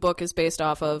this new book is based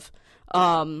off of,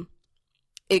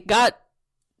 it got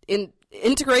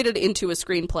integrated into a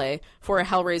screenplay for a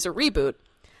Hellraiser reboot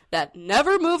that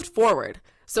never moved forward.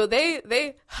 So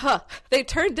they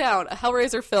turned down a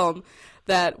Hellraiser film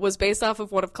that was based off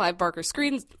of one of Clive Barker's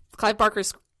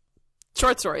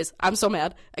short stories. I'm so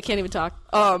mad. I can't even talk.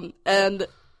 And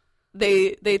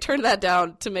they turned that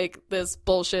down to make this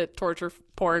bullshit torture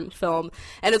porn film,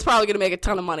 and it's probably going to make a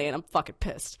ton of money, and I'm fucking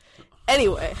pissed.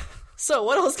 Anyway, so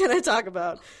what else can I talk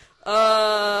about?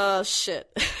 Shit.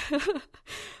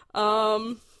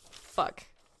 Fuck.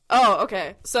 Oh,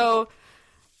 okay. So,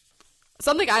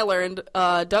 something I learned,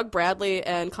 Doug Bradley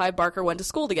and Clive Barker went to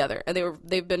school together, and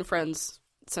they've been friends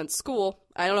since school.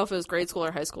 I don't know if it was grade school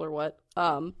or high school or what.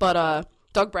 But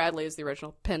Doug Bradley is the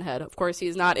original Pinhead. Of course,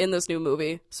 he's not in this new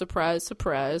movie. Surprise,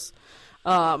 surprise.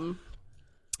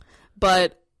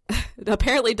 But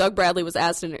apparently Doug Bradley was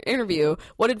asked in an interview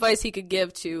what advice he could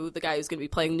give to the guy who's going to be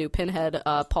playing new Pinhead,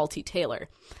 Paul T. Taylor.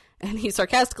 And he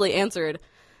sarcastically answered,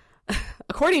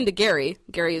 according to Gary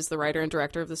is the writer and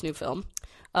director of this new film,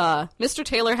 Mr.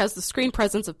 Taylor has the screen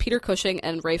presence of Peter Cushing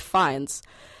and Ralph Fiennes,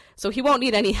 so he won't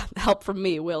need any help from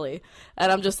me, will he?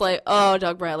 And I'm just like, oh,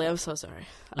 Doug Bradley, I'm so sorry.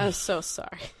 I'm so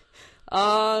sorry.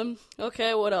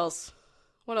 Okay, what else?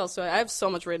 What else do I have so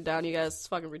much written down, you guys. It's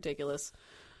fucking ridiculous.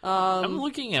 I'm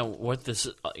looking at what this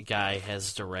guy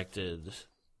has directed,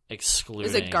 excluding...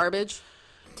 Is it garbage?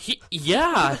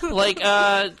 Yeah, like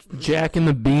Jack and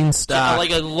the Beanstalk.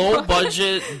 like a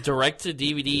low-budget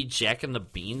direct-to-DVD Jack and the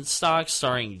Beanstalk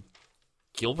starring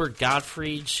Gilbert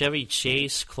Gottfried, Chevy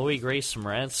Chase, Chloe Grace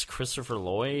Moretz, Christopher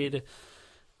Lloyd,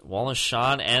 Wallace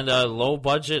Shawn, and a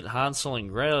low-budget Hansel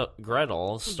and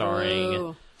Gretel starring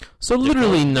Boo. So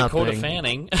literally nothing. Dakota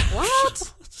Fanning.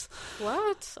 What?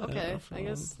 What? Okay, I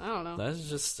guess, I don't know. That's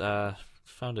just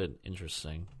found it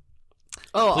interesting.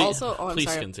 Oh, Please, also, I'm please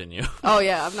sorry. continue. Oh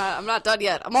yeah, I'm not done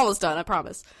yet. I'm almost done, I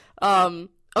promise.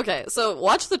 Okay, so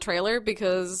watch the trailer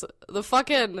because the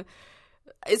fucking...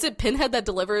 Is it Pinhead that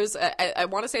delivers? I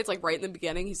want to say it's like right in the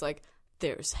beginning. He's like,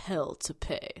 there's hell to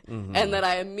pay. Mm-hmm. And then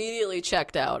I immediately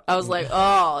checked out. I was like,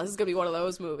 oh, this is going to be one of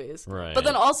those movies. Right. But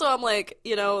then also I'm like,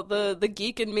 the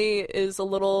geek in me is a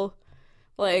little,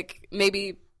 like,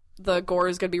 maybe the gore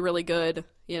is going to be really good.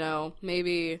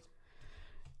 Maybe...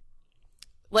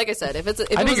 Like I said, I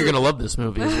think you're gonna love this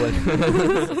movie. Is what...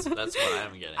 that's what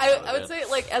I'm getting. I would say,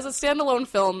 like, as a standalone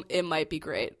film, it might be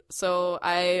great. So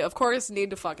I, of course, need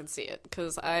to fucking see it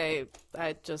because I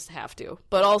just have to.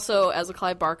 But also, as a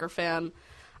Clive Barker fan,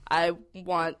 I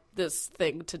want this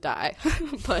thing to die.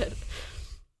 But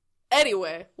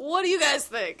Anyway, what do you guys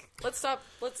think? Let's stop.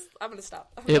 I'm gonna stop.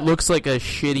 It looks like a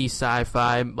shitty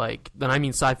sci-fi,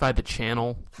 sci-fi the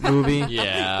channel movie.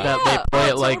 Yeah. That they play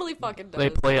it it like totally fucking does. they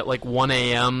play it like 1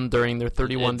 a.m. during their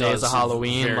 31 days does of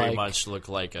Halloween. very like, much look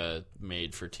like a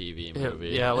made-for-TV movie.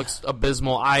 Yeah, it looks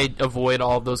abysmal. I avoid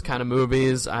all of those kind of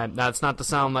movies. That's not to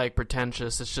sound like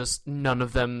pretentious. It's just none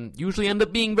of them usually end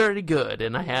up being very good.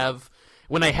 And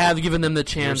when I have given them the You're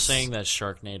chance, saying that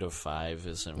Sharknado 5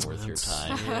 isn't worth your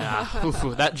time. yeah,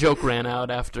 oof, that joke ran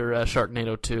out after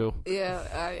Sharknado 2.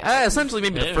 Yeah, Essentially,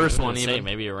 maybe the first one even.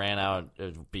 Maybe it ran out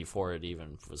before it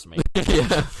even was made.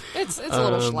 Yeah. it's a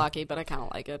little schlocky, but I kind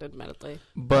of like it, admittedly.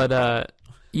 But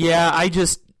yeah,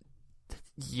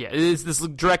 it's this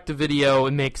direct-to-video.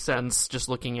 It makes sense just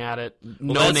looking at it.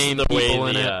 No name people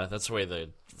in it. That's the way the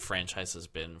franchise has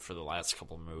been for the last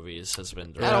couple of movies. Has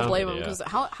been. I don't blame them because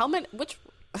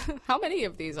how many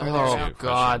of these are there Oh now?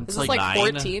 God, Is it's this like like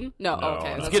 9? 14? No,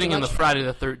 okay. it's that's getting too in the much. Friday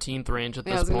the 13th range at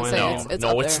Yeah, I this was gonna point. say, No, it's no,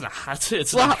 up it's there. not.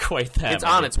 It's Well, not quite that. It's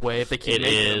many. on its way if they keep It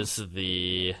making them. is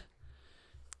the.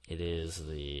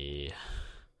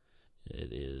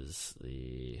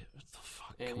 What the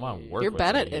fuck? Come on, work. You're with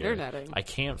bad me at here. interneting. I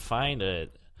can't find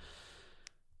it.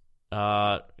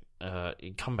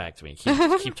 Come back to me.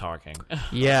 Keep talking.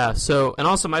 Yeah. So, and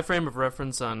also my frame of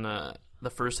reference on the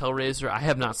first Hellraiser, I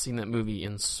have not seen that movie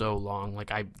in so long.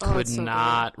 Like I could it's so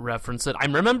not reference it. I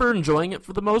remember enjoying it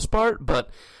for the most part, but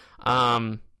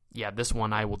yeah, this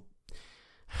one I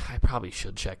probably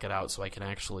should check it out so I can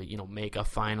actually, make a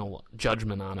final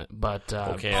judgment on it. But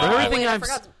Okay, for I- everything I I've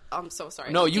forgot. I'm so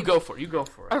sorry. no, you go for it. You go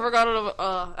for it. I forgot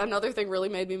another thing really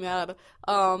made me mad.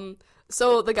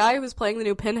 So the guy who's playing the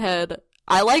new Pinhead,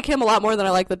 I like him a lot more than I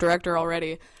like the director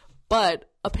already. But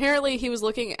apparently he was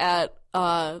looking at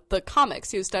the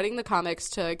comics. He was studying the comics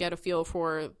to get a feel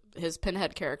for his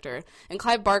Pinhead character. And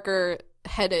Clive Barker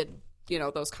headed,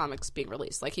 those comics being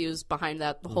released. Like he was behind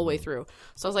that the whole way through.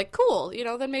 So I was like, cool,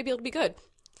 then maybe it'll be good.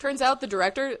 Turns out the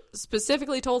director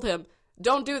specifically told him,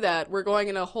 don't do that. We're going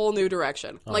in a whole new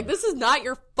direction. Like, this is not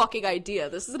your fucking idea.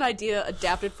 This is an idea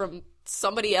adapted from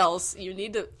somebody else. You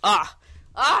need to...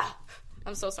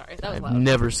 I'm so sorry. That was I've loud.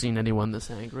 never seen anyone this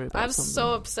angry about I'm something.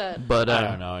 so upset. But I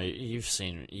don't know. You've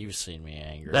seen me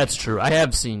angry. That's true. I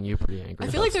have seen you pretty angry. I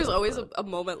feel like there's always a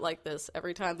moment like this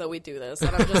every time that we do this,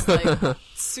 and I'm just like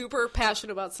super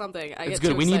passionate about something. I It's get good.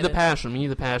 too We need the excited. passion. We need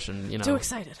the passion. Too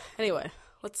excited. Anyway,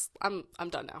 I'm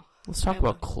done now. Let's talk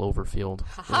about Cloverfield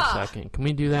for a second. Can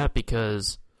we do that?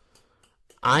 Because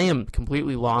I am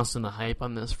completely lost in the hype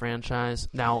on this franchise.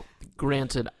 Now,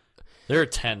 granted, There are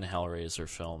 10 Hellraiser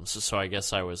films, so I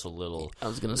guess I was a little. I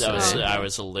was going to say. I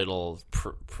was a little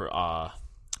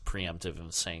preemptive in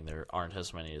saying there aren't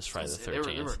as many as Friday the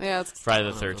 13th. Yeah, it's Friday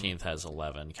the 13th has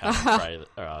 11, counting Friday,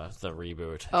 the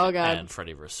reboot. Oh, God. And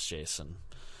Freddy vs. Jason.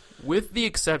 With the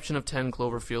exception of 10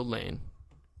 Cloverfield Lane,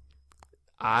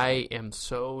 I am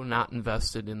so not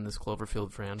invested in this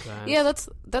Cloverfield franchise. yeah.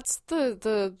 That's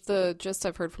the gist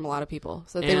I've heard from a lot of people.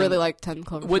 So they And really like 10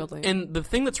 Cloverfield Lane. And the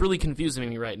thing that's really confusing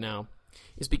me right now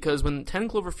is because when 10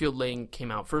 Cloverfield Lane came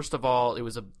out, first of all, it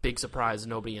was a big surprise.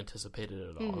 Nobody anticipated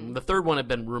it at all. And the third one had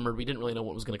been rumored. We didn't really know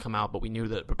what was going to come out, but we knew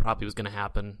that it probably was going to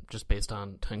happen just based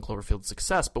on 10 Cloverfield's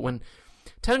success. But when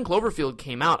 10 Cloverfield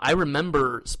came out, I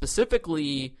remember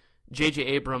specifically J.J.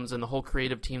 Abrams and the whole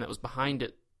creative team that was behind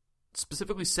it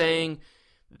specifically saying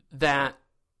that,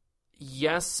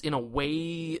 yes, in a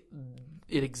way,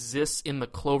 it exists in the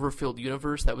Cloverfield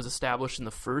universe that was established in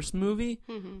the first movie,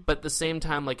 but at the same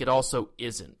time, like, it also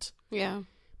isn't. yeah.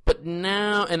 But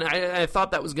now, and I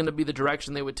thought that was going to be the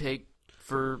direction they would take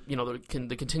for,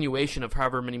 the continuation of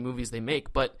however many movies they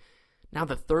make, but now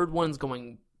the third one's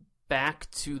going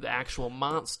back to the actual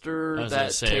monster I was that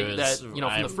gonna say it was,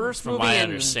 from the first from movie. my and-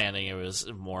 understanding, it was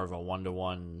more of a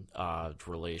one-to-one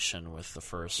relation with the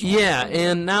first one. Yeah,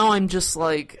 and now I'm just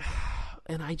like,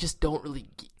 and I just don't really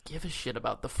give a shit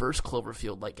about the first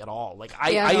Cloverfield, like, at all. Like,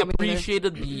 I Yeah, no, me neither.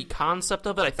 appreciated the concept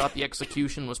of it. I thought the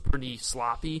execution was pretty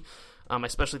sloppy. I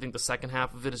especially think the second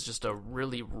half of it is just a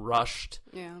really rushed,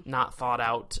 Yeah. not thought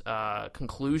out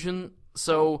conclusion.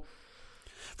 So,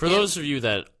 For those of you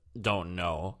that don't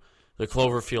know, the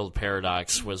Cloverfield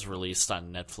Paradox was released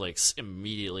on Netflix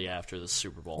immediately after the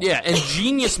Super Bowl. yeah, and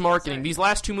genius marketing. These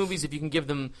last two movies, if you can give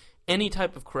them any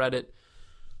type of credit,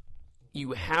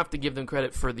 you have to give them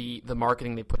credit for the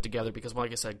marketing they put together because,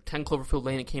 like I said, 10 Cloverfield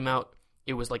Lane, it came out,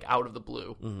 it was like out of the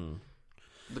blue. Mm-hmm.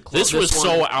 The This was one-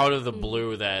 so out of the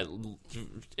blue that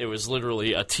it was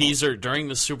literally a teaser during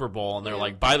the Super Bowl, and they're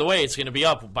like, by the way, it's going to be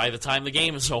up by the time the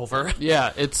game is over.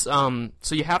 Yeah, it's so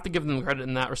you have to give them credit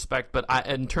in that respect, but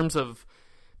in terms of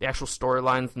the actual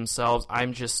storylines themselves,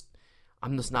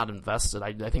 I'm just not invested.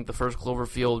 I think the first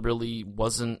Cloverfield really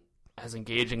wasn't as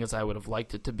engaging as I would have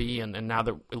liked it to be, and now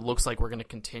that it looks like we're going to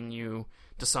continue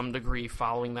to some degree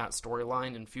following that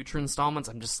storyline in future installments,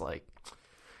 I'm just like,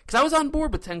 because I was on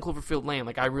board with 10 Cloverfield Lane.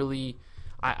 Like, I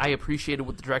appreciated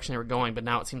what the direction they were going, but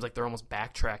now it seems like they're almost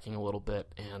backtracking a little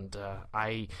bit. And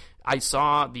I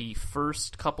saw the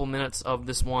first couple minutes of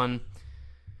this one.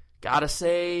 Gotta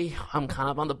say, I'm kind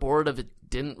of on the board of it.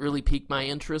 Didn't really pique my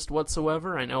interest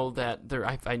whatsoever. I know that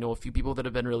I know a few people that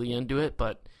have been really into it,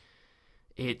 but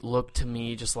it looked to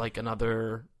me just like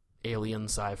another alien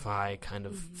sci-fi kind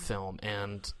of film,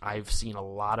 and I've seen a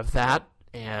lot of that.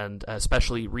 And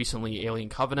especially recently, Alien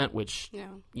Covenant, which,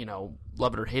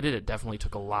 love it or hate it, it definitely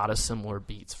took a lot of similar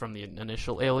beats from the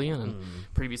initial Alien and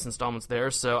previous installments there.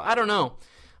 So, I don't know.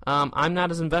 I'm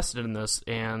not as invested in this,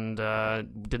 and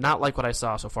did not like what I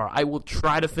saw so far. I will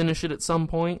try to finish it at some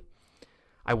point.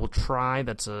 I will try.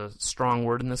 That's a strong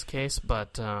word in this case.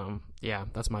 But, yeah,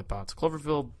 that's my thoughts.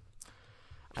 Cloverfield,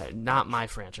 not my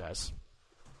franchise.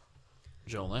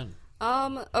 Jolene.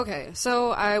 Okay, so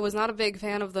I was not a big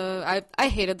fan of I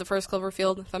hated the first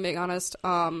Cloverfield, if I'm being honest,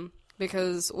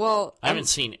 because, well... I haven't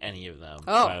seen any of them,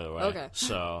 oh, by the way. Okay.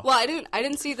 So... Well, I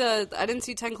didn't see 10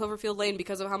 Cloverfield Lane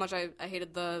because of how much I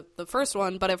hated the first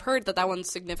one, but I've heard that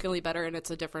one's significantly better and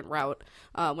it's a different route,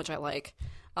 which I like.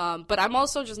 But I'm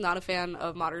also just not a fan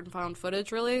of modern found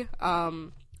footage, really.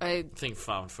 I think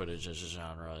found footage as a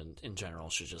genre in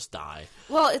general should just die.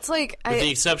 Well, it's like... With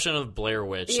the exception of Blair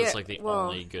Witch, yeah, that's like the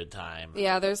only good time.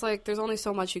 Yeah, there's only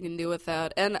so much you can do with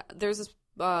that. And there's this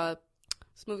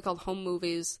movie called Home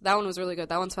Movies. That one was really good.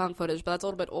 That one's found footage, but that's a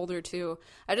little bit older too.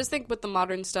 I just think with the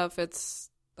modern stuff, it's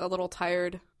a little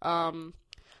tired.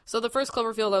 So the first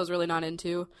Cloverfield I was really not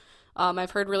into.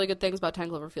 I've heard really good things about 10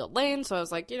 Cloverfield Lane, so I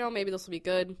was like, maybe this will be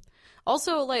good.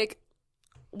 Also, like...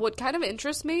 What kind of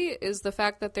interests me is the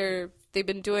fact that they're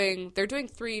doing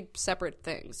 3 separate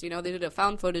things. They did a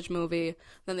found footage movie,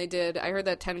 then I heard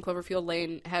that 10 Cloverfield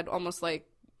Lane had almost like,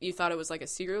 you thought it was like a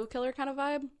serial killer kind of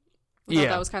vibe. Yeah.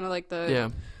 That was kind of like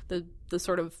the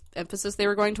sort of emphasis they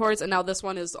were going towards, and now this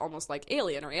one is almost like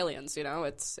Alien or Aliens,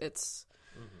 it's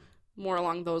more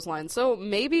along those lines. So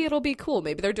maybe it'll be cool.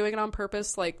 Maybe they're doing it on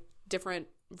purpose, like different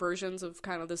versions of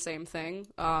kind of the same thing,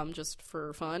 just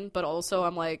for fun. But also,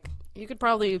 I'm like, you could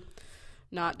probably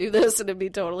not do this and it'd be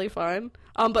totally fine.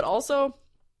 But also,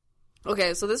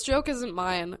 okay, so this joke isn't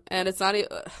mine, and it's not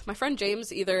my friend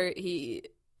James. Either he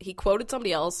quoted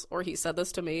somebody else or he said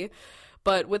this to me.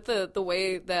 But with the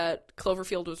way that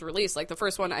Cloverfield was released, like the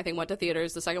first one I think went to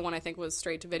theaters, the second one I think was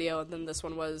straight to video, and then this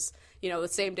one was, the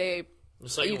same day. The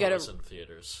second one was in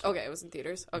theaters. Okay, it was in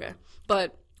theaters. Okay,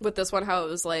 but with this one, how it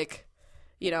was like,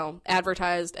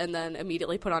 advertised and then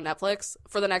immediately put on Netflix.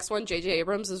 For the next one, J.J.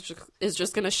 Abrams is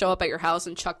just going to show up at your house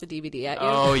and chuck the DVD at you.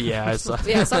 Oh, yeah. I saw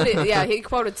He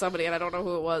quoted somebody, and I don't know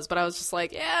who it was, but I was just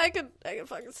like, yeah, I could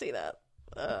fucking see that.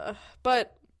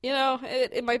 But,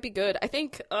 it might be good. I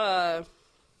think,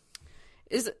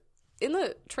 is in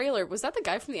the trailer, was that the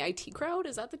guy from the IT Crowd?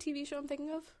 Is that the TV show I'm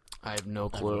thinking of? I have no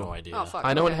I clue. have no idea. Oh, fuck.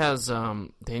 I know okay. it has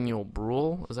Daniel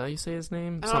Bruhl. Is that how you say his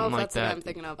name? I don't Something know if like that's the that. guy I'm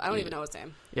thinking of. I don't even know his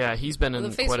name. Yeah, he's been in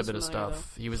The face quite a was bit of familiar,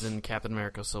 stuff. He was in Captain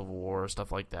America: Civil War,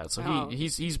 stuff like that. So Oh.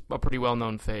 he's a pretty well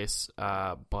known face.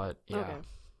 But yeah, Okay.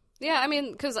 Yeah, I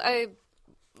mean, because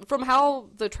from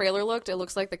how the trailer looked, it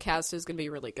looks like the cast is going to be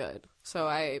really good.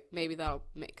 So maybe that'll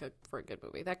make for a good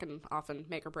movie. That can often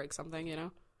make or break something, All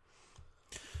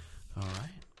right.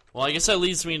 Well, I guess that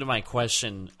leads me to my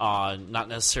question, not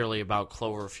necessarily about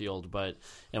Cloverfield,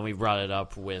 and we brought it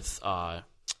up with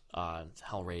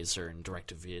Hellraiser and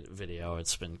direct-to-video.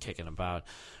 It's been kicking about.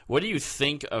 What do you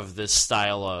think of this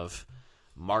style of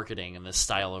marketing and this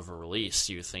style of a release?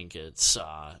 Do you think it's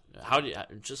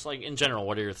just like in general?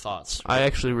 What are your thoughts? I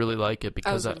actually really like it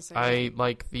because gonna say I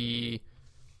like the,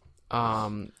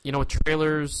 with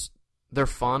trailers, they're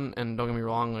fun, and don't get me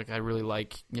wrong, like I really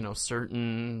like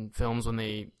certain films when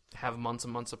they have months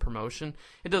and months of promotion.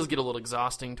 It does get a little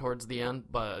exhausting towards the end,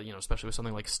 but especially with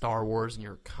something like Star Wars, and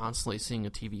you're constantly seeing a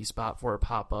TV spot for it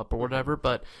pop up or whatever.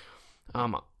 But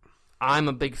I'm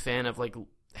a big fan of like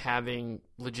having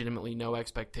legitimately no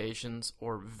expectations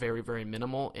or very, very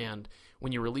minimal. And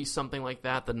when you release something like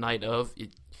that the night of, you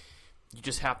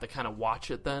just have to kind of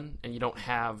watch it then, and you don't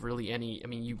have really any... I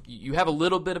mean, you have a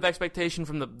little bit of expectation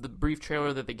from the brief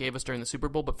trailer that they gave us during the Super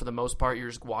Bowl, but for the most part, you're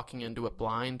just walking into it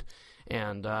blind,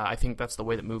 and I think that's the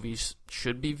way that movies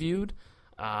should be viewed.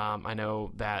 I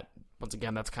know that, once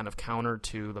again, that's kind of counter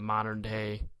to the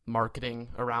modern-day marketing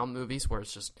around movies, where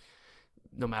it's just,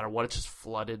 no matter what, it's just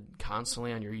flooded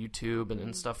constantly on your YouTube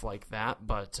and stuff like that,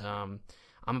 but I'm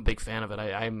a big fan of it.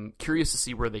 I'm curious to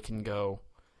see where they can go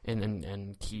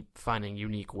and keep finding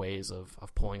unique ways of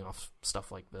pulling off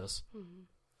stuff like this.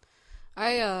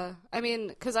 I mean,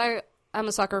 because I'm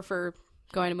a sucker for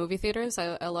going to movie theaters.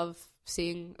 I love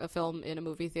seeing a film in a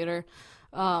movie theater.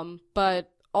 But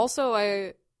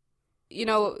also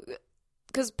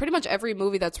because pretty much every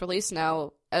movie that's released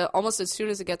now, almost as soon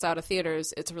as it gets out of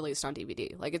theaters, it's released on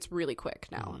DVD. Like, it's really quick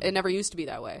now. It never used to be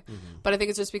that way. But I think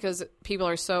it's just because people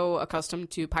are so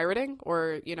accustomed to pirating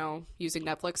or, using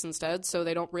Netflix instead, so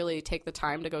they don't really take the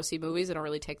time to go see movies. They don't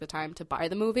really take the time to buy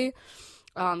the movie.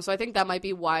 So I think that might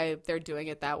be why they're doing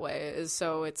it that way, is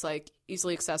so it's, like,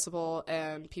 easily accessible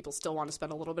and people still want to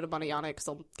spend a little bit of money on it because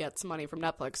they'll get some money from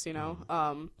Netflix,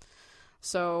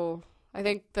 So I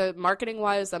think that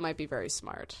marketing-wise, that might be very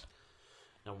smart.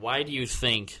 Now, why do you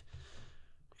think...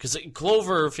 Because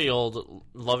Cloverfield,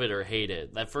 love it or hate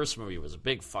it, that first movie was a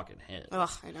big fucking hit. Ugh,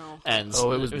 I know. And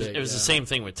it was big, it was the same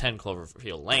thing with 10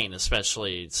 Cloverfield Lane,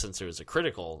 especially since it was a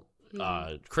critical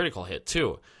hit,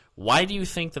 too. Why do you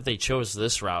think that they chose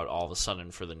this route all of a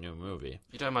sudden for the new movie?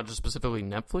 You talking about just specifically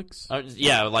Netflix?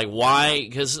 Yeah, like, why?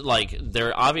 Because, like,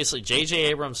 they're obviously... J.J.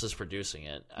 Abrams is producing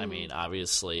it. I mean,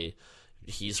 obviously,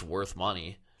 he's worth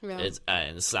money. Yeah.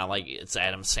 It's not like it's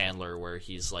Adam Sandler where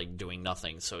he's, like, doing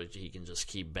nothing so he can just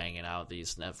keep banging out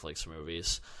these Netflix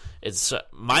movies. It's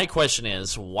my question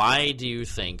is, why do you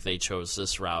think they chose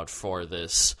this route for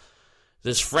this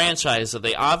franchise that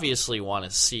they obviously want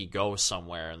to see go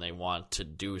somewhere and they want to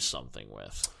do something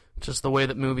with? Just the way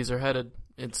that movies are headed.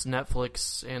 It's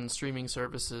Netflix and streaming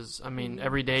services. I mean,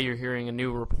 every day you're hearing a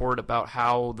new report about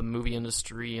how the movie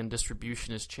industry and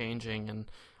distribution is changing, and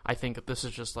I think that this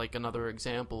is just like another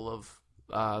example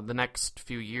of the next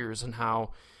few years and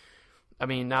how, I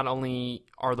mean, not only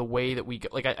are the way that we go,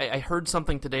 like I heard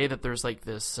something today that there's like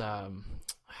this, I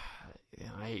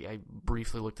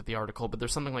briefly looked at the article, but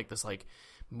there's something like this like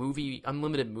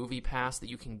unlimited movie pass that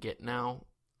you can get now,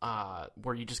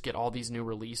 where you just get all these new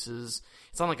releases.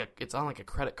 It's on like a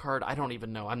credit card. I don't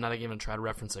even know. I'm not even gonna try to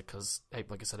reference it because,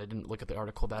 like I said, I didn't look at the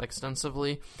article that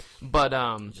extensively. But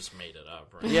You just made it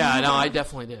up, right? yeah, no, I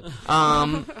definitely did.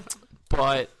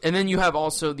 But and then you have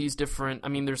also these different. I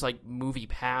mean, there's like Movie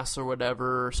Pass or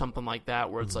whatever, or something like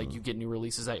that, where it's like you get new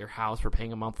releases at your house for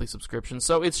paying a monthly subscription.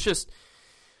 So it's just,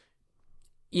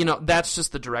 that's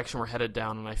just the direction we're headed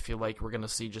down, and I feel like we're going to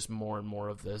see just more and more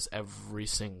of this every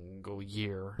single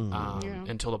year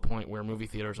until the point where movie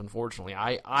theaters, unfortunately,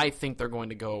 I think they're going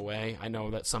to go away. I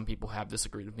know that some people have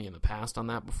disagreed with me in the past on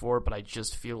that before, but I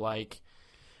just feel like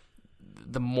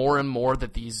the more and more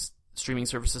that these streaming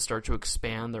services start to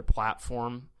expand their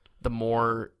platform, the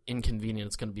more inconvenient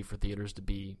it's going to be for theaters to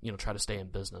be, try to stay in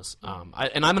business. And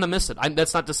I'm going to miss it.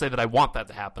 That's not to say that I want that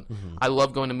to happen. I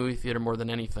love going to movie theater more than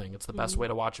anything. It's the best way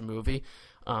to watch a movie.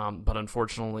 But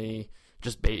unfortunately,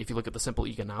 if you look at the simple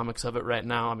economics of it right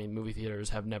now, I mean, movie theaters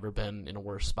have never been in a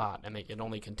worse spot, and it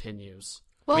only continues.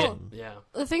 Well, yeah.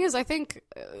 The thing is, I think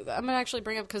I'm going to actually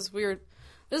bring up, because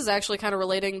this is actually kind of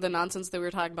relating the nonsense that we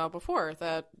were talking about before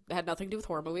that had nothing to do with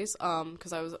horror movies.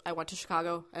 Because I went to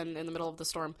Chicago and in the middle of the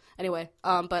storm. Anyway,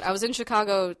 but I was in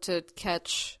Chicago to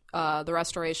catch the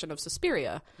restoration of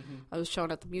Suspiria. I was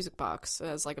shown at the Music Box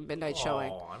as like a midnight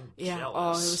showing. I'm Yeah. jealous. Oh,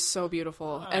 it was so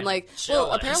beautiful. I'm And well,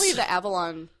 jealous. apparently the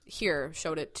Avalon here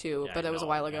showed it too, Yeah, but I it was a know,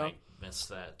 while and ago. I missed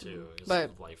that too.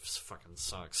 But- Life fucking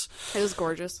sucks. It was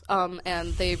gorgeous.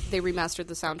 And they remastered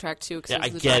the soundtrack too. 'Cause Yeah, it was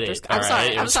I the get director's it. I'm All sorry.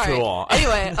 right, it I'm was sorry. cool.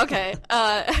 Anyway, okay.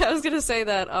 I was gonna say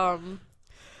that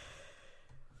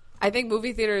I think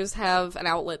movie theaters have an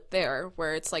outlet there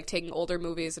where it's like taking older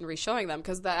movies and re-showing them,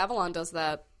 because the Avalon does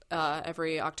that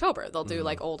every October. They'll do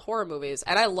like old horror movies,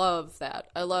 and I love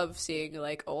that. I love seeing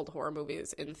like old horror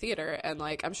movies in theater, and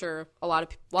like I'm sure a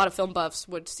lot of film buffs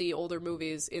would see older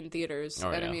movies in theaters. Oh,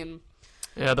 and yeah. I mean,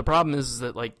 Yeah, the problem is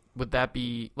that, like, would that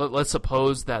be... Let's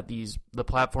suppose that the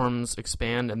platforms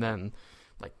expand and then,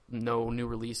 like, no new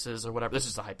releases or whatever. This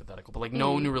is a hypothetical, but, like,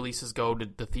 no new releases go to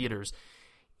the theaters.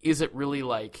 Is it really,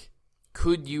 like...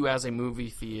 Could you, as a movie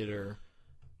theater,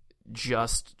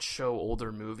 just show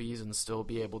older movies and still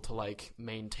be able to, like,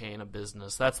 maintain a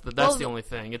business? That's the only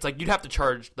thing. It's like you'd have to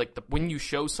charge... Like, when you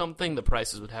show something, the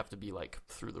prices would have to be, like,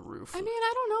 through the roof. I mean,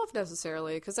 I don't know if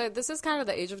necessarily, because this is kind of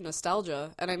the age of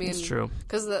nostalgia, and I mean, It's true.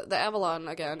 Because the Avalon,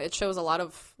 again, it shows a lot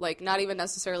of like not even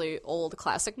necessarily old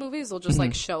classic movies. They'll just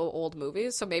like show old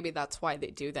movies, so maybe that's why they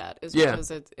do that. Is Yeah.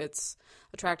 because it's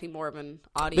attracting more of an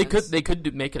audience. They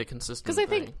could make it a consistent. Because I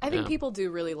think thing. people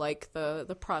do really like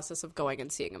the process of going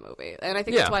and seeing a movie, and I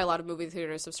think Yeah. that's why a lot of movie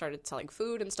theaters have started selling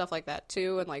food and stuff like that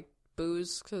too, and like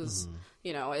booze, because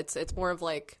it's more of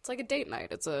like it's like a date night.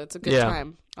 It's a good Yeah.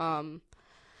 time.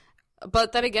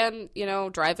 But then again,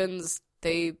 drive-ins,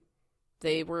 they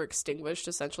they were extinguished,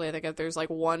 essentially. I think there's like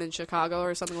one in Chicago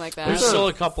or something like that. There's still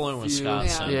a couple in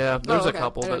Wisconsin. Yeah, there's okay. a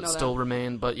couple I didn't that know that. still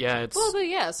remain, but yeah, it's Well, but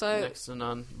yeah, so next to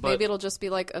none. But maybe it'll just be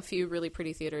like a few really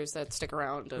pretty theaters that stick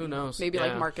around. And Who knows? Maybe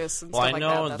like Yeah. Marcus and Well, stuff I like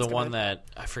know that. the That's one gonna- that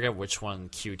I forget which one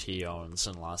QT owns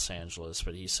in Los Angeles,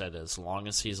 but he said as long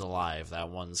as he's alive, that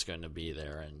one's going to be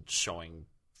there and showing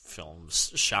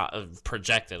films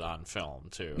projected on film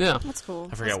too. yeah. That's cool.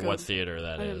 I forget That's what good. theater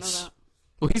that I didn't know is. that.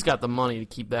 Well, he's got the money to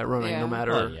keep that running, Yeah. no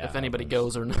matter Well, yeah, if anybody but-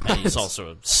 goes or not. And he's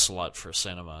also a slut for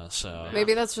cinema, so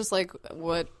Maybe that's just like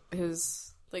what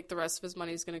his like the rest of his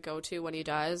money is going to go to when he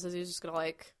dies. Is he's just going to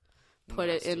like put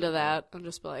it into that and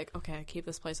just be like, okay, keep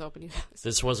this place open, you guys.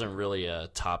 this wasn't really a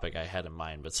topic I had in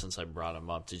mind, but since I brought him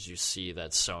up, did you see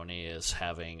that Sony is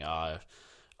having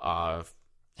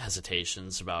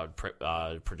hesitations about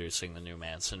producing the new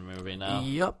Manson movie now?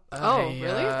 Yep. Oh,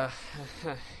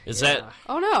 really? Is that?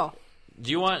 Oh no. Do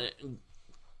you want?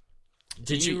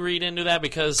 Did you read into that?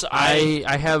 Because I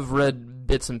have read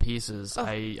bits and pieces. Oh.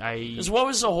 I what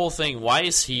was the whole thing? Why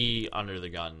is he under the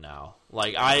gun now?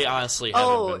 Like, I honestly haven't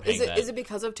Oh, been paying is it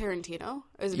because of Tarantino?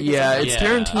 Is it because yeah, of it's Yeah.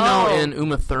 Tarantino Oh. and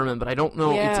Uma Thurman, but I don't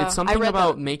know. Yeah, It's I something read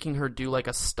about that. making her do like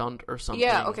a stunt or something.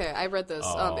 Yeah, okay, I read this.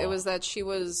 Oh. It was that she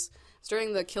was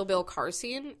during the Kill Bill car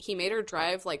scene. He made her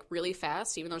drive like really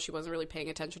fast, even though she wasn't really paying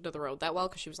attention to the road that well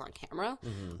because she was on camera.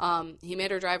 He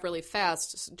made her drive really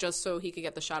fast just so he could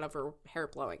get the shot of her hair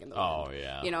blowing in the wind. Oh,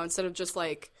 yeah. You know, instead of just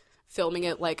like filming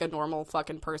it like a normal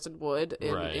fucking person would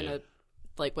in Right. a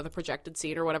like with a projected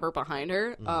scene or whatever behind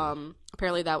her.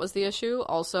 Apparently that was the issue.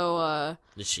 Also,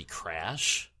 Did she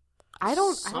crash? I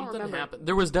don't Something remember. happened.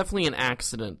 There was definitely an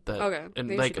accident that Okay, and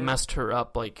maybe like she did. messed her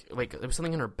up. Like there was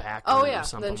something in her back. Oh or yeah,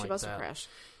 something then she like must have that. crashed.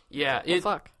 Yeah,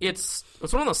 fuck. It's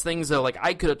one of those things though. Like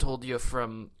I could have told you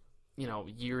from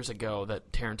years ago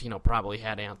that Tarantino probably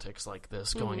had antics like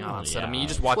this going on set. I mean, you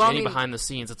just watch Well, I any mean- behind the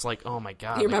scenes. It's like, oh my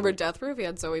god. You remember like, Death Proof? He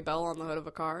had Zoe Bell on the hood of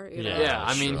a car. You know? Yeah. Yeah, I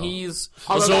that's mean true. he's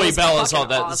Well, Although that Zoe was Bell is all fucking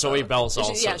that. awesome. Zoe Bell's She-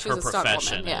 also yeah, she was her a stunt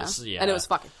profession woman, yeah. is And it was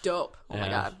fucking dope. Oh my Yeah.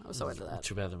 god, I was so into that.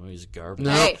 Too bad the movie's garbage.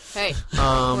 No. Hey, we're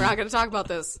not going to talk about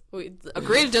this. We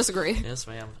agree to disagree. Yes,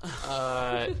 ma'am.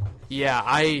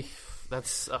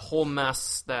 that's a whole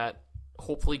mess that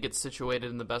hopefully gets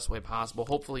situated in the best way possible.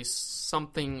 Hopefully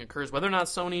something occurs, whether or not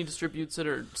Sony distributes it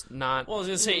or not. Well, I was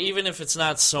gonna say, even if it's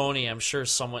not Sony, I'm sure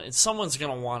someone's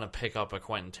gonna want to pick up a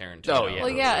Quentin Tarantino. Oh, yeah. Well,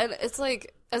 yeah, and it's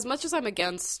like, as much as I'm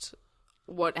against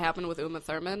what happened with Uma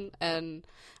Thurman, and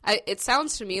it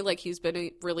sounds to me like he's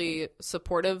been really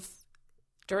supportive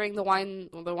during the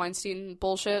Weinstein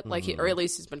bullshit, like or at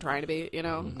least he's been trying to be, you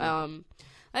know.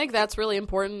 I think that's really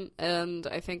important, and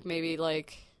I think maybe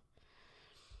like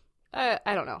I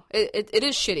don't know. It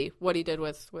is shitty what he did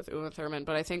with Uma Thurman,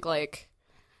 but I think like,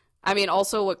 I mean,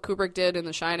 also what Kubrick did in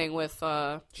The Shining with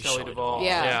Shelley Duvall.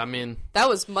 Yeah. I mean, that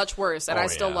was much worse, and Oh, I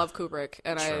still yeah. love Kubrick,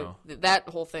 and True. that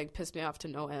whole thing pissed me off to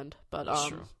no end. But That's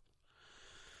true.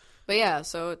 but yeah,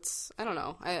 so I don't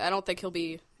know. I don't think he'll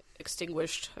be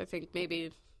extinguished. I think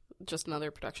maybe just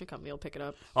another production company will pick it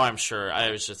up. Oh, I'm sure.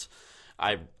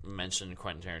 I mentioned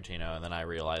Quentin Tarantino, and then I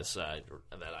realized that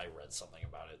I read something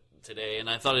about it today, and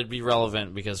I thought it'd be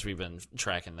relevant because we've been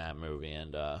tracking that movie,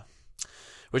 and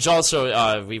which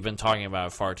also we've been talking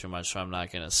about far too much, so I'm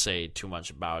not going to say too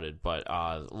much about it. But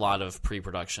a lot of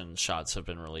pre-production shots have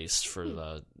been released for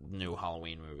the new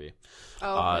Halloween movie.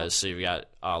 Oh, So you've got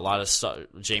a lot of stuff.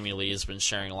 Jamie Lee has been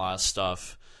sharing a lot of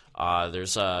stuff.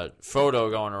 There's a photo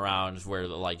going around where,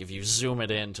 like, if you zoom it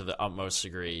in to the utmost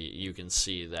degree, you can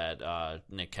see that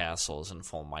Nick Castle is in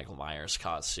full Michael Myers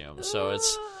costume. So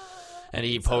it's, and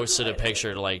he posted a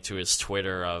picture to his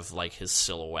Twitter of like his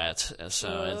silhouette.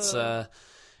 So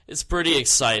it's pretty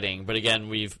exciting. But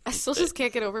again, I still just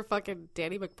can't get over fucking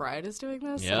Danny McBride is doing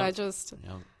this, Yeah. and I just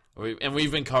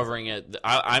we've been covering it.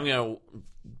 I'm gonna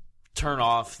turn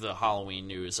off the Halloween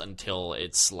news until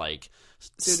it's like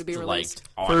Soon to be released.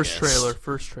 August. First trailer.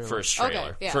 First trailer.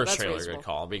 Okay, yeah, First that's trailer, reasonable. good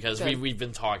call. Because Good. we've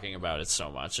been talking about it so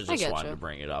much. I I just getcha. wanted to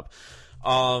bring it up.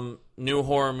 New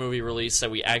horror movie release that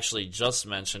we actually just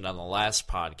mentioned on the last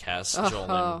podcast,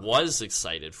 Jolyn was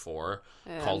excited for,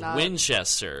 called not-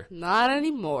 Winchester. not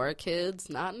anymore, kids,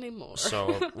 not anymore. So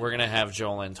we're going to have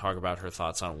Jolyn talk about her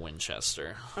thoughts on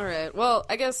Winchester. All right. Well,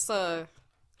 I guess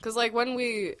because like I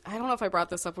don't know if I brought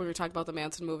this up when we were talking about the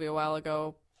Manson movie a while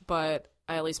ago, but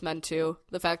I at least meant to.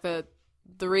 The fact that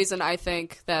the reason I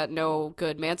think that no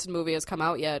good Manson movie has come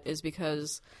out yet is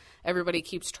because everybody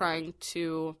keeps trying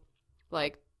to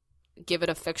like give it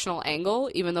a fictional angle,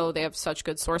 even though they have such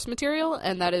good source material,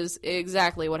 and that is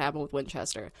exactly what happened with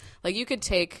Winchester. Like, you could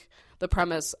take the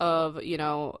premise of,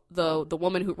 the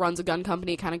woman who runs a gun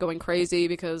company kind of going crazy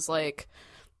because, like,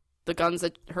 the guns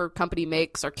that her company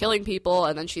makes are killing people,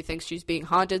 and then she thinks she's being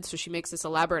haunted, so she makes this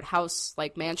elaborate house,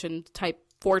 like mansion type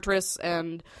fortress,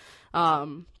 and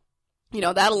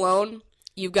that alone,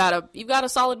 you've got a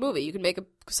solid movie. You can make a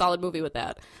solid movie with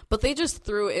that. But they just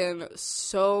threw in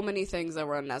so many things that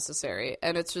were unnecessary,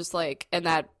 and it's just like, and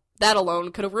that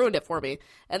alone could have ruined it for me.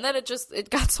 And then it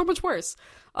got so much worse.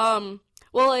 Well,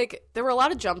 like, there were a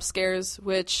lot of jump scares,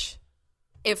 which,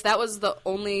 if that was the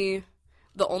only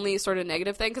sort of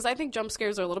negative thing, because I think jump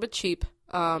scares are a little bit cheap.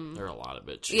 They're a lot of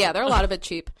bit cheap. Yeah, they're a lot of bit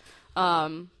cheap.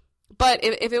 But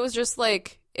if it was just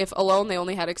like, if alone they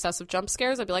only had excessive jump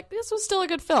scares, I'd be like, this was still a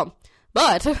good film.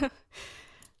 But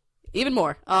even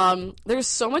more. There's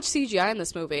so much CGI in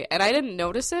this movie, and I didn't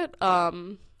notice it.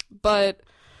 But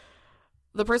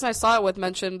the person I saw it with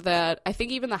mentioned that I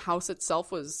think even the house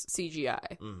itself was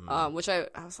CGI, which I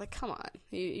was like, come on,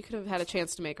 you could have had a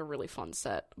chance to make a really fun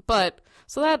set. But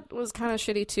so that was kind of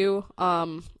shitty too.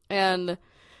 And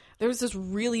there was this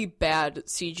really bad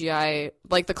CGI,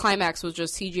 like the climax was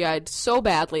just CGI'd so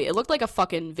badly. It looked like a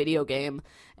fucking video game.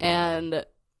 And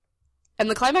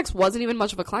the climax wasn't even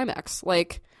much of a climax.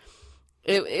 Like,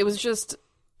 it was just,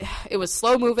 it was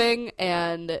slow moving,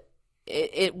 and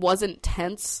it wasn't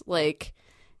tense. Like,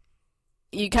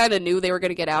 you kind of knew they were going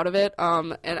to get out of it.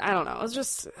 And I don't know, it's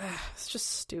just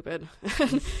stupid.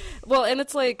 Well, and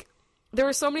it's like, there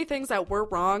were so many things that were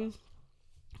wrong,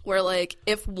 where like,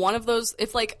 if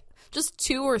like, just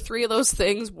 2 or 3 of those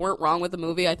things weren't wrong with the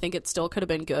movie, I think it still could have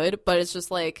been good. But it's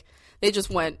just like, they just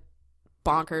went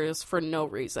bonkers for no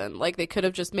reason. Like, they could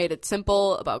have just made it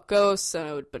simple about ghosts, and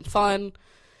it would have been fun.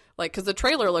 Like, because the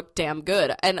trailer looked damn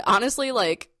good. And honestly,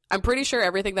 like, I'm pretty sure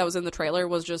everything that was in the trailer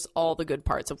was just all the good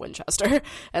parts of Winchester.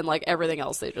 And, like, everything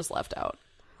else they just left out.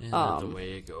 Yeah, the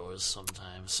way it goes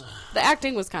sometimes. The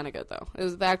acting was kind of good, though.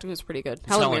 The acting was pretty good.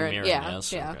 Helen Mirren, yeah.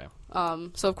 Okay.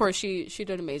 So of course she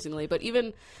did amazingly, but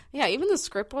even the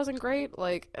script wasn't great.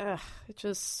 Like, it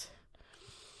just.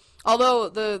 Although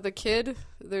the kid,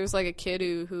 there's like a kid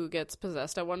who gets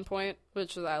possessed at one point,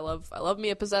 which I love. I love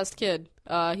me a possessed kid.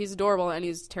 He's adorable and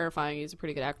he's terrifying. He's a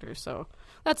pretty good actor, so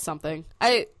that's something.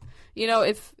 If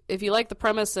you like the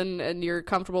premise and you're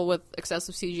comfortable with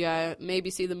excessive CGI,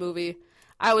 maybe see the movie.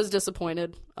 I was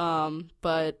disappointed,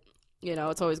 but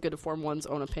it's always good to form one's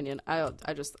own opinion. I thought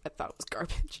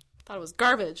it was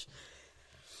garbage.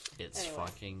 It's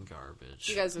fucking garbage.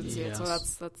 You guys didn't see it, so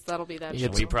that'll be that.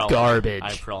 It's garbage.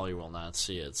 I probably will not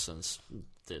see it since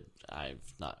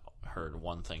I've not heard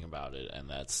one thing about it, and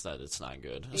that's that it's not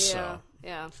good.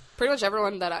 Yeah. Pretty much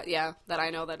everyone that I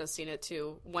know that has seen it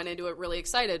too went into it really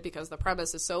excited because the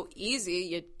premise is so easy,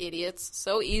 you idiots,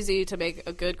 so easy to make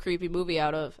a good creepy movie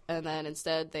out of, and then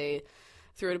instead they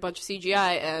threw in a bunch of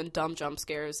CGI and dumb jump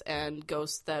scares and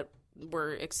ghosts that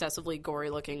were excessively gory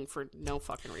looking for no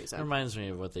fucking reason. It reminds me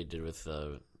of what they did with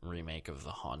the remake of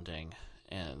The Haunting,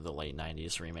 and the late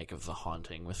 90s remake of The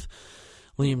Haunting with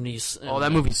Liam Neeson. Oh,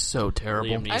 that movie's so terrible.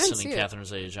 Liam Neeson and Catherine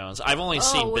Zeta-Jones. I've only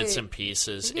seen bits and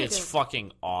pieces. It's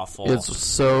fucking awful. It's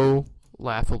so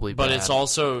laughably bad.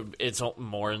 But it's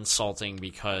more insulting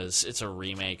because it's a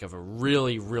remake of a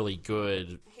really, really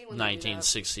good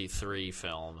 1963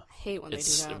 film. I hate when they do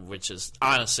that. Which is,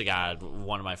 honest to God,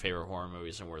 one of my favorite horror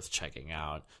movies and worth checking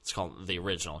out. It's called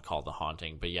The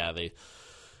Haunting. But yeah,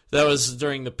 that was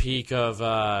during the peak of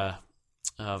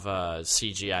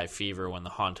CGI fever when The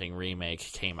Haunting remake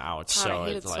came out. God, I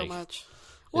hate it so much.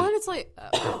 Well, and it's like,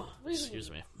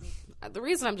 excuse me. The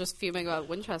reason I'm just fuming about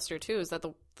Winchester too is that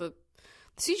the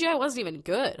CGI wasn't even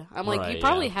good. I'm like, Right, you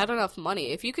probably had enough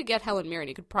money. If you could get Helen Mirren,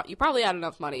 you probably had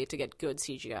enough money to get good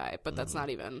CGI. But that's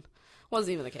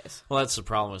wasn't even the case. Well, that's the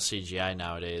problem with CGI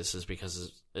nowadays, is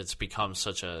because it's become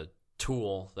such a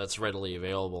tool that's readily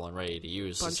available and ready to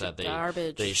use, is that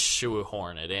they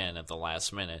shoehorn it in at the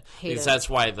last minute. Because that's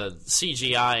why the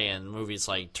CGI in movies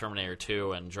like Terminator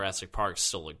 2 and Jurassic Park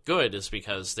still look good, is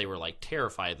because they were like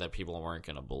terrified that people weren't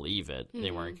going to believe it.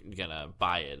 They weren't going to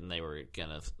buy it, and they were going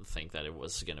to think that it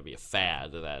was going to be a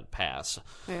fad that passed.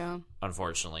 Yeah.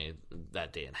 Unfortunately,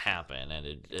 that didn't happen, and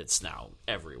it's now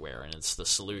everywhere, and it's the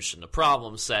solution to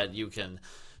problems that you can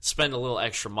spend a little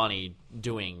extra money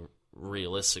doing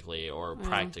realistically or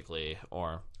practically,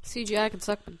 or CGI can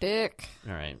suck my dick.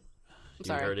 All right, you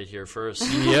sorry. heard it here first.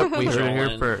 Yep, we heard it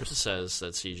here first. Says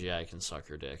that CGI can suck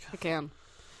your dick. I can.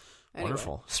 Anyway.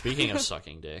 Wonderful. Speaking of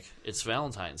sucking dick, it's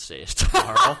Valentine's Day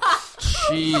tomorrow.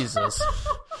 Jesus.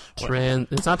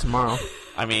 It's not tomorrow.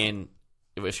 I mean,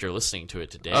 if you're listening to it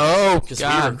today. Oh, because we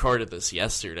God. recorded this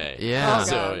yesterday. Yeah. Oh,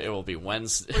 So God. it will be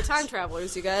Wednesday. We're time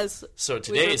travelers, you guys. So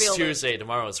today is revealed it. Tuesday,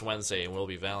 tomorrow is Wednesday, and will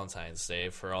be Valentine's Day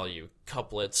for all you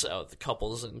couples out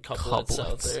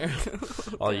there.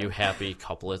 All you happy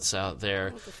couplets out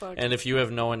there. fuck? And if you have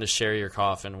no one to share your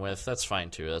coffin with, that's fine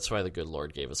too. That's why the good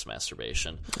Lord gave us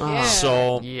masturbation. Yeah.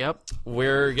 So Yep.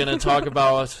 we're going to talk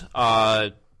about,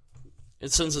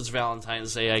 since it's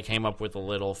Valentine's Day, I came up with a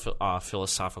little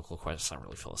philosophical question. It's not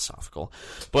really philosophical.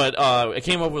 But I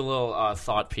came up with a little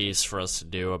thought piece for us to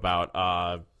do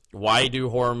about why do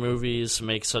horror movies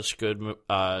make such good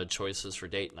choices for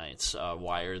date nights?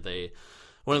 Why are they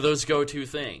one of those go-to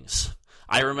things?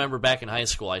 I remember back in high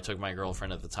school, I took my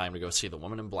girlfriend at the time to go see The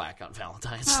Woman in Black on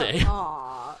Valentine's Day.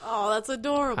 Aw. Oh, that's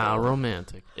adorable. How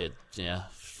romantic. Yeah.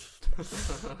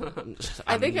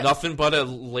 I think nothing but a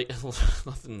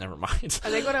nothing. Never mind. I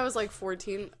think when I was like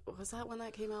 14, was that when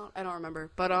that came out? I don't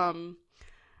remember. But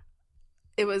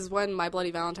it was when My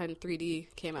Bloody Valentine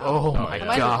 3D came out. Oh, my I might have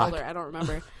been God. older. I don't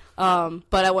remember.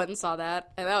 But I went and saw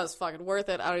that, and that was fucking worth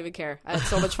it. I don't even care. I had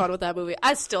so much fun with that movie.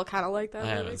 I still kind of like that I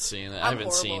movie. haven't seen it. I'm I haven't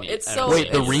horrible. seen it. It's I so- haven't Wait,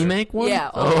 seen the it. remake one? Yeah.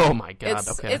 Oh, my God.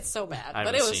 It's, Okay. it's so bad, I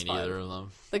but haven't it was seen fun. either of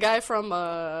them. The guy from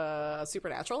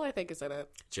Supernatural, I think, is in it.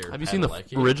 Jared Have you seen the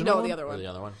Padalecki? original No, one? the other Or one. the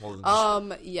other one?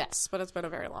 Well, Yes, but it's been a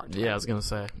very long time. Yeah, I was going to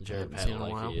say. Jared Haven't seen it in a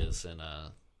while. Padalecki is in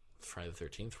a Friday the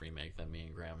 13th remake that me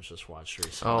and Graham just watched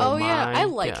recently. Oh yeah, my I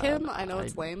like God. him. I know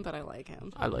it's lame, but I like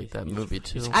him. I like that movie,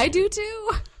 too. I do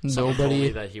too. Someone told me Nobody...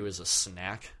 that he was a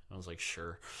snack. I was like,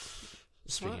 sure.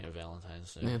 Speaking of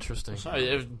Valentine's Day. Interesting.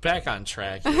 Sorry, back on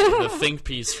track. The think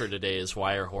piece for today is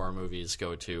why are horror movies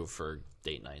go to for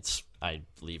date nights? I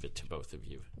leave it to both of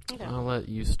you. I'll let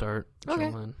you start, Okay.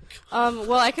 Jolene.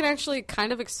 Well, I can actually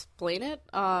kind of explain it.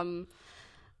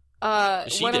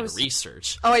 She when I did was-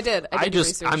 research. Oh, I did. I did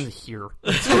research. I'm here.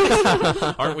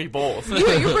 Aren't we both?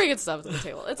 You're bringing stuff to the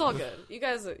table. It's all good. You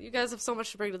guys have so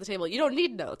much to bring to the table. You don't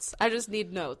need notes. I just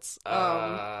need notes.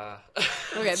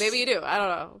 Okay, maybe you do. I don't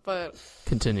know, but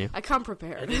Continue. I come I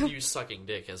prepared. did use sucking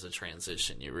dick as a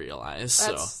transition, you realize.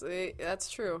 So That's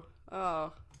true.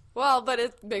 Oh. Well, but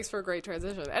it makes for a great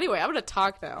transition. Anyway, I'm gonna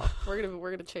talk now. We're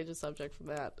gonna change the subject from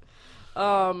that.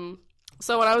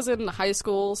 So when I was in high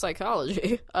school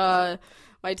psychology,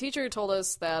 my teacher told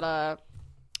us that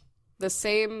the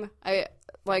same. I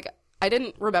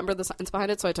didn't remember the science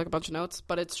behind it, so I took a bunch of notes.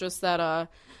 But it's just that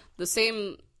the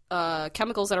same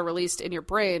chemicals that are released in your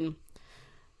brain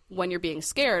when you're being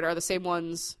scared are the same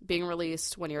ones being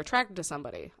released when you're attracted to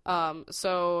somebody.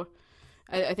 So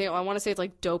I think I want to say it's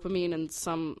like dopamine and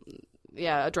some,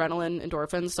 adrenaline,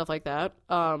 endorphins, stuff like that.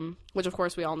 Which of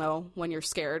course we all know when you're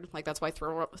scared. Like that's why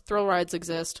thrill rides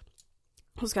exist.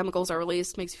 Those chemicals are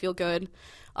released, makes you feel good.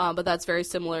 But that's very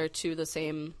similar to the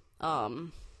same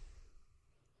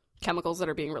chemicals that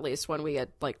are being released when we get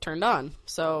like turned on.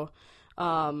 So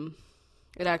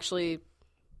it actually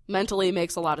mentally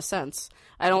makes a lot of sense.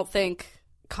 I don't think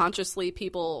consciously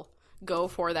people go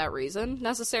for that reason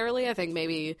necessarily. I think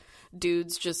maybe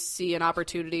dudes just see an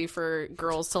opportunity for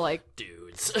girls to like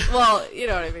dudes. well, you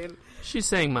know what I mean. She's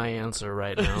saying my answer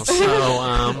right now. So,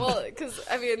 Well, because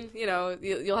I mean, you know,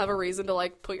 you'll have a reason to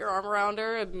like put your arm around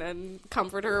her and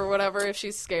comfort her or whatever if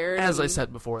she's scared. as I and-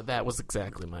 said before, that was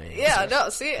exactly my answer. yeah, no,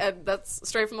 see, and that's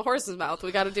straight from the horse's mouth.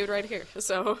 We got a dude right here.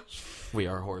 So, We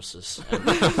are horses.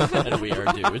 And we are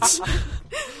dudes.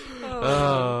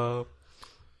 Uh,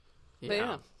 but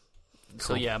yeah.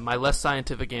 So yeah, my less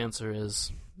scientific answer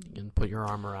is you can put your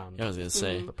arm around I was gonna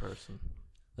say the person.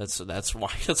 that's why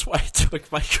I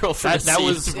took my girlfriend That to see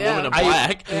was- The Woman in Yeah.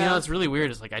 Black. You know, it's really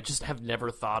weird. It's like I just have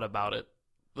never thought about it.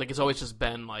 Like it's always just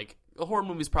been like a horror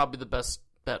movie's probably the best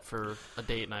bet for a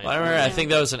date night. I remember, I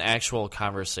think that was an actual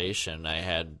conversation I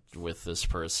had with this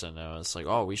person. I was like,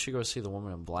 "Oh, we should go see The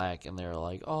Woman in Black," and they were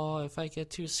like, "Oh, if I get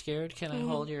too scared, can I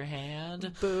hold your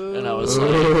hand?" And I was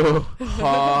like,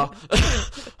 "Ha,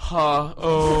 ha,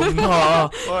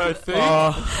 I think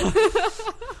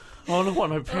I don't know what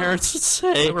my parents would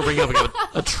say." we're bringing up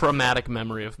a traumatic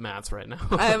memory of Matt's right now.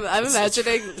 I'm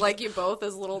imagining like you both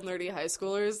as little nerdy high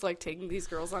schoolers like taking these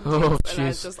girls on dates. Oh and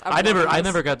jeez! I'm I loving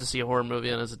never this. got to see a horror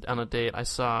movie on a date. I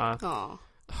saw. Aw.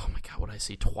 Oh my god, what did I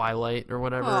see? Twilight or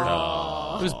whatever.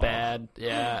 Aw. It was bad.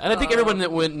 Yeah, and I think everyone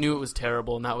that went knew it was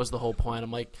terrible, and that was the whole point.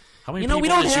 I'm like, How many you know, we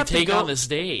people don't did you have to take go- on this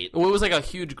date? well, it was like a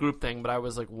huge group thing, but I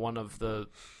was like one of the.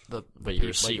 But people. you're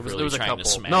Like, secretly there was a trying couple. to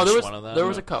smash no, there was one of them? there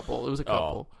was a couple. It was a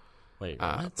couple. Wait,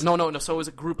 Uh, what? no. So it was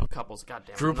a group of couples. God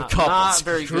damn it. Group of Not- couples. Not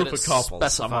very Group good of at couples. I'm up to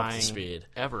specifying speed.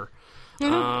 Ever.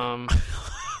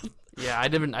 Yeah, I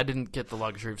didn't get the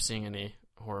luxury of seeing any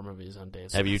horror movies on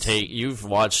dates. Have you've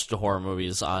watched horror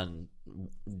movies on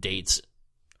dates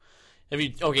Have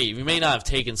you? Okay, you may not have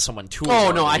taken someone to.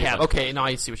 Oh no, I have. Okay, no,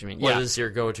 I see what you mean. What Yeah, is your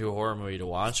go-to horror movie to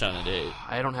watch on a date?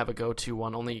 I don't have a go-to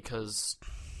one only because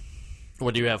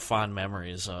What do you have fond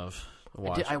memories of?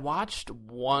 I watched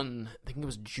one. I think it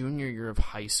was junior year of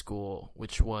high school,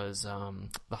 which was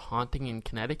The Haunting in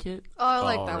Connecticut. Oh, I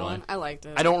like Oh, that really? one. I liked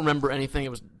it. I don't remember anything. It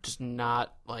was just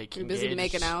not like You're busy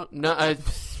engaged. making out? No,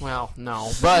 well,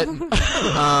 no, but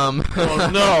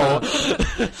No.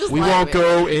 we won't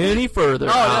go any further.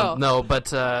 Oh, no,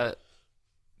 but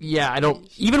yeah, I don't.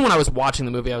 Even when I was watching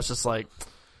the movie, I was just like,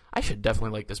 I should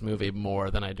definitely like this movie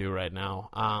more than I do right now.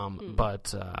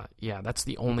 But yeah, that's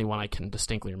the only one I can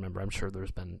distinctly remember. I'm sure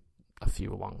there's been a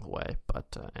few along the way, but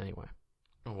anyway.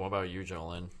 What about you,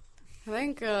 Jolene? I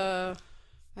think I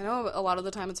know a lot of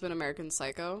the time it's been American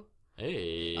Psycho.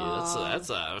 Hey, that's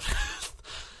a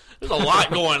there's a lot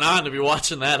going on to be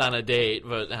watching that on a date,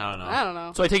 but I don't know. I don't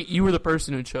know. So I take it you were the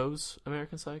person who chose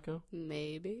American Psycho.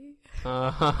 Maybe.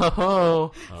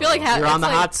 Oh, I feel like you're it's on the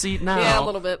like- hot seat now. Yeah, a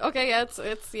little bit. Okay, yeah,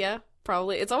 it's yeah,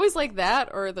 probably. It's always like that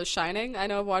or The Shining. I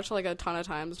know I've watched like a ton of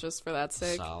times just for that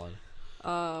sake. Solid.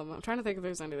 I'm trying to think if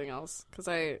there's anything else because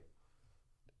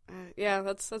yeah,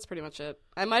 that's pretty much it.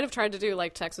 I might have tried to do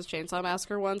like Texas Chainsaw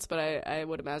Massacre once, but I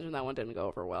would imagine that one didn't go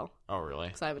over well Oh, really?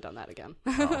 because I haven't done that again.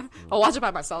 I'll watch it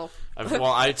by myself.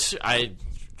 I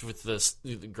with this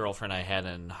girlfriend I had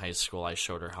in high school, I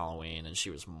showed her Halloween, and she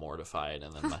was mortified.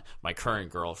 And then my current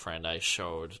girlfriend, I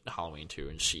showed Halloween 2,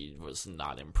 and she was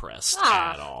not impressed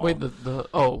at all. Wait,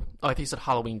 I think you said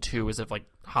Halloween 2. Is it like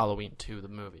Halloween 2 the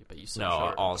movie? But you said No,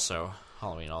 short. also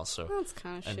Halloween also. That's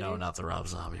kind of And shitty. no, not the Rob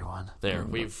Zombie one. There,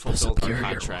 we've fulfilled our superior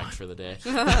contract one. for the day.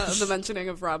 The mentioning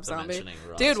of Rob Zombie. mentioning of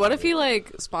Rob Dude, what if Zombie. he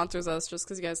like sponsors us just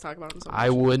because you guys talk about him so much? I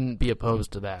wouldn't be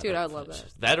opposed to that. Dude, I would love that.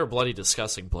 That or Bloody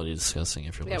Disgusting. Bloody Disgusting,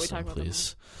 if you're Yeah, we listening, talk about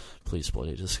please. Please,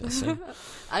 Bloody Disgusting.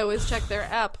 I always check their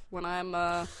app when I'm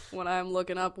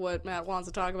looking up what Matt wants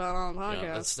to talk about on the podcast.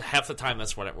 Yeah, that's half the time.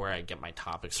 That's where I get my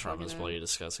topics from. Is Bloody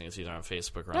Disgusting. It's either on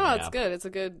Facebook or on No, the it's app. good. It's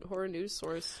a good horror news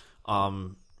source.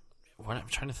 What I'm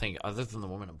trying to think, other than The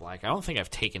Woman in Black, I don't think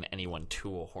I've taken anyone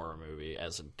to a horror movie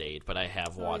as a date, but I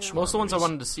have watched Most of the ones I horror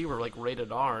wanted to see were like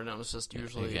rated R, and it was just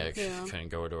usually. movies. Yeah. Couldn't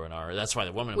go to an R. That's why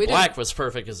The Woman We in Black didn't- was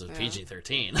perfect because it's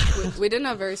PG-13. We didn't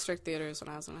have very strict theaters when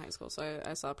I was in high school, so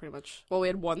I saw pretty much. Well, we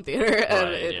had one theater, and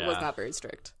Right, it was yeah. not very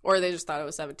strict. Or they just thought it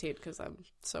was 17 because I'm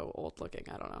so old looking.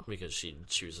 I don't know. Because she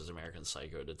chooses American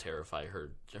Psycho to terrify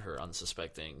her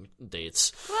unsuspecting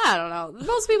dates. I don't know.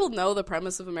 Most people know the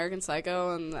premise of American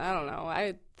Psycho, and I don't know.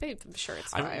 I'm sure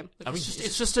it's fine. I mean,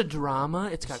 It's just a drama.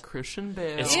 It's got Christian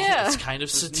Bale. it's kind of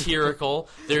satirical.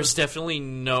 There's definitely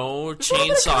no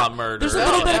chainsaw murder. There's a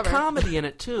little bit of Whatever. comedy in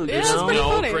it too. Yeah, You it's know? pretty no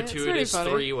funny. It's pretty gratuitous funny.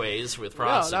 three-ways with No,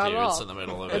 not at prostitutes all. in the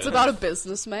middle of it. It's about a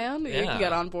businessman. You Yeah. can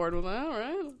get on board with that,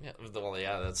 right? Yeah, well,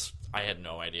 yeah, that's. I had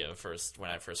no idea when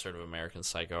I first heard of American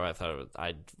Psycho. I thought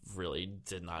I really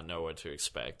did not know what to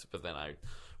expect. But then I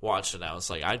watched it, and I was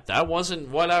like, that wasn't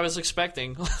what I was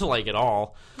expecting, like at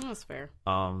all. That's fair.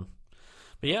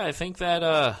 But yeah, I think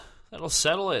that that'll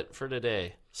settle it for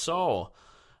today. So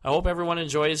I hope everyone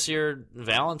enjoys your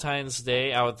Valentine's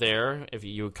Day out there. If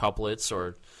you couplets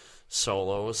or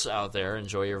solos out there,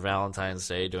 enjoy your Valentine's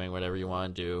Day, doing whatever you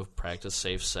want to do. Practice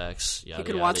safe sex. Yada, You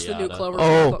can yada, watch the new yada.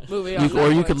 Cloverfield movie on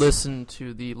or you could Netflix. listen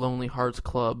to the Lonely Hearts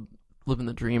Club Living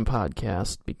the Dream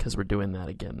podcast because we're doing that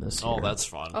again this year. Oh, that's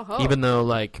fun. Oh, Even though,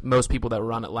 like, most people that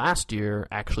were on it last year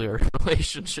actually are in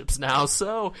relationships now,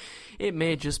 so it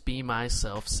may just be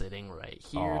myself sitting right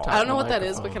here. Oh. I don't know what talking that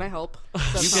like is, but can I help?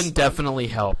 You can definitely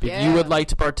help if you Yeah. would like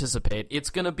to participate. It's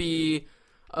going to be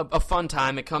a fun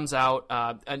time. It comes out,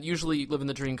 and usually Living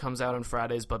the Dream comes out on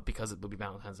Fridays, but because it will be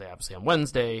Valentine's Day, obviously on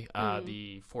Wednesday,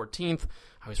 the 14th.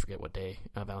 I always forget what day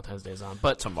Valentine's Day is on,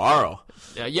 but Tomorrow.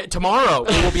 yeah, tomorrow.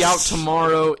 It will be out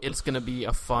tomorrow. It's going to be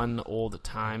a fun old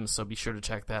time, so be sure to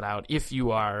check that out if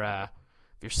you are if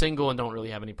you're single and don't really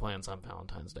have any plans on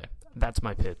Valentine's Day. That's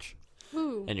my pitch.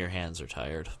 And your hands are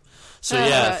tired. So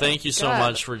yeah, thank you so God.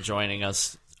 much for joining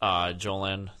us.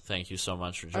 Jolene, thank you so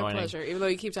much for My joining. pleasure. Even though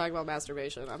you keep talking about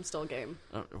masturbation, I'm still game.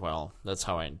 Well, that's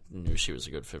how I knew she was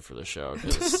a good fit for the show,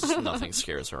 because nothing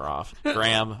scares her off.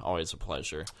 Graham, always a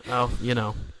pleasure. Oh, you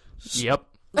know. Yep.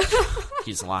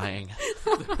 He's lying.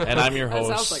 And I'm your That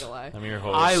host. sounds like a lie. I'm your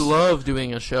host. I love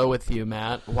doing a show with you,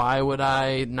 Matt. Why would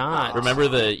I not? Remember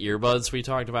the earbuds we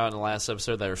talked about in the last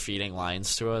episode that are feeding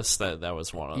lines to us? That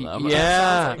was one of them.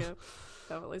 Yeah. Sounds like it.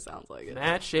 Definitely sounds like it.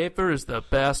 Matt Schaefer is the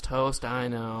best host I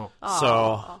know.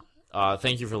 So,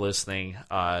 thank you for listening.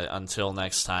 Until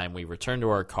next time, we return to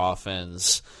our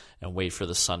coffins and wait for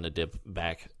the sun to dip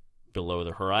back below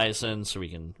the horizon so we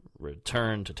can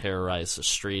return to terrorize the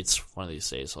streets. One of these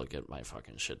days I'll get my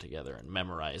fucking shit together and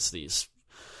memorize these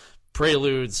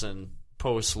preludes and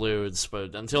postludes.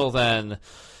 But until then,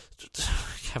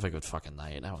 have a good fucking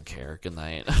night. I don't care. Good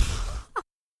night.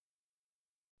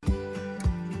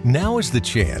 Now is the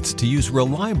chance to use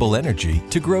reliable energy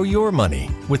to grow your money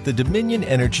with the Dominion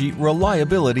Energy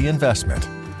Reliability Investment.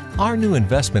 Our new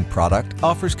investment product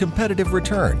offers competitive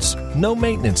returns, no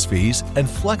maintenance fees, and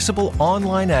flexible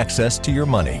online access to your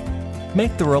money.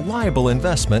 Make the reliable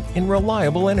investment in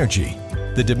reliable energy.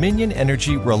 The Dominion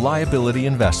Energy Reliability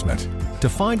Investment. To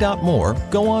find out more,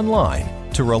 go online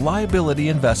to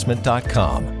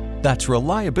reliabilityinvestment.com. That's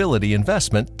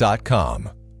reliabilityinvestment.com.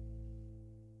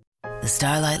 The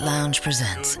Starlight Lounge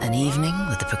presents An Evening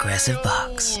with the Progressive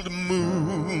Box. Old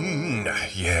moon,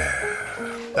 yeah.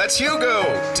 That's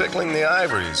Hugo, tickling the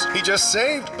ivories. He just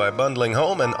saved by bundling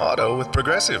home and auto with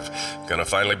Progressive. Gonna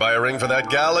finally buy a ring for that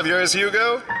gal of yours,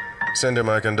 Hugo? Send her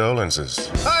my condolences.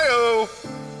 Hi-oh!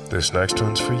 This next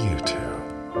one's for you,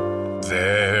 too.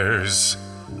 There's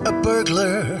a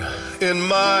burglar in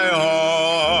my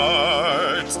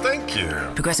heart. Thank you.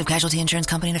 Progressive Casualty Insurance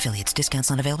Company and Affiliates.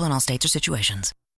 Discounts not available in all states or situations.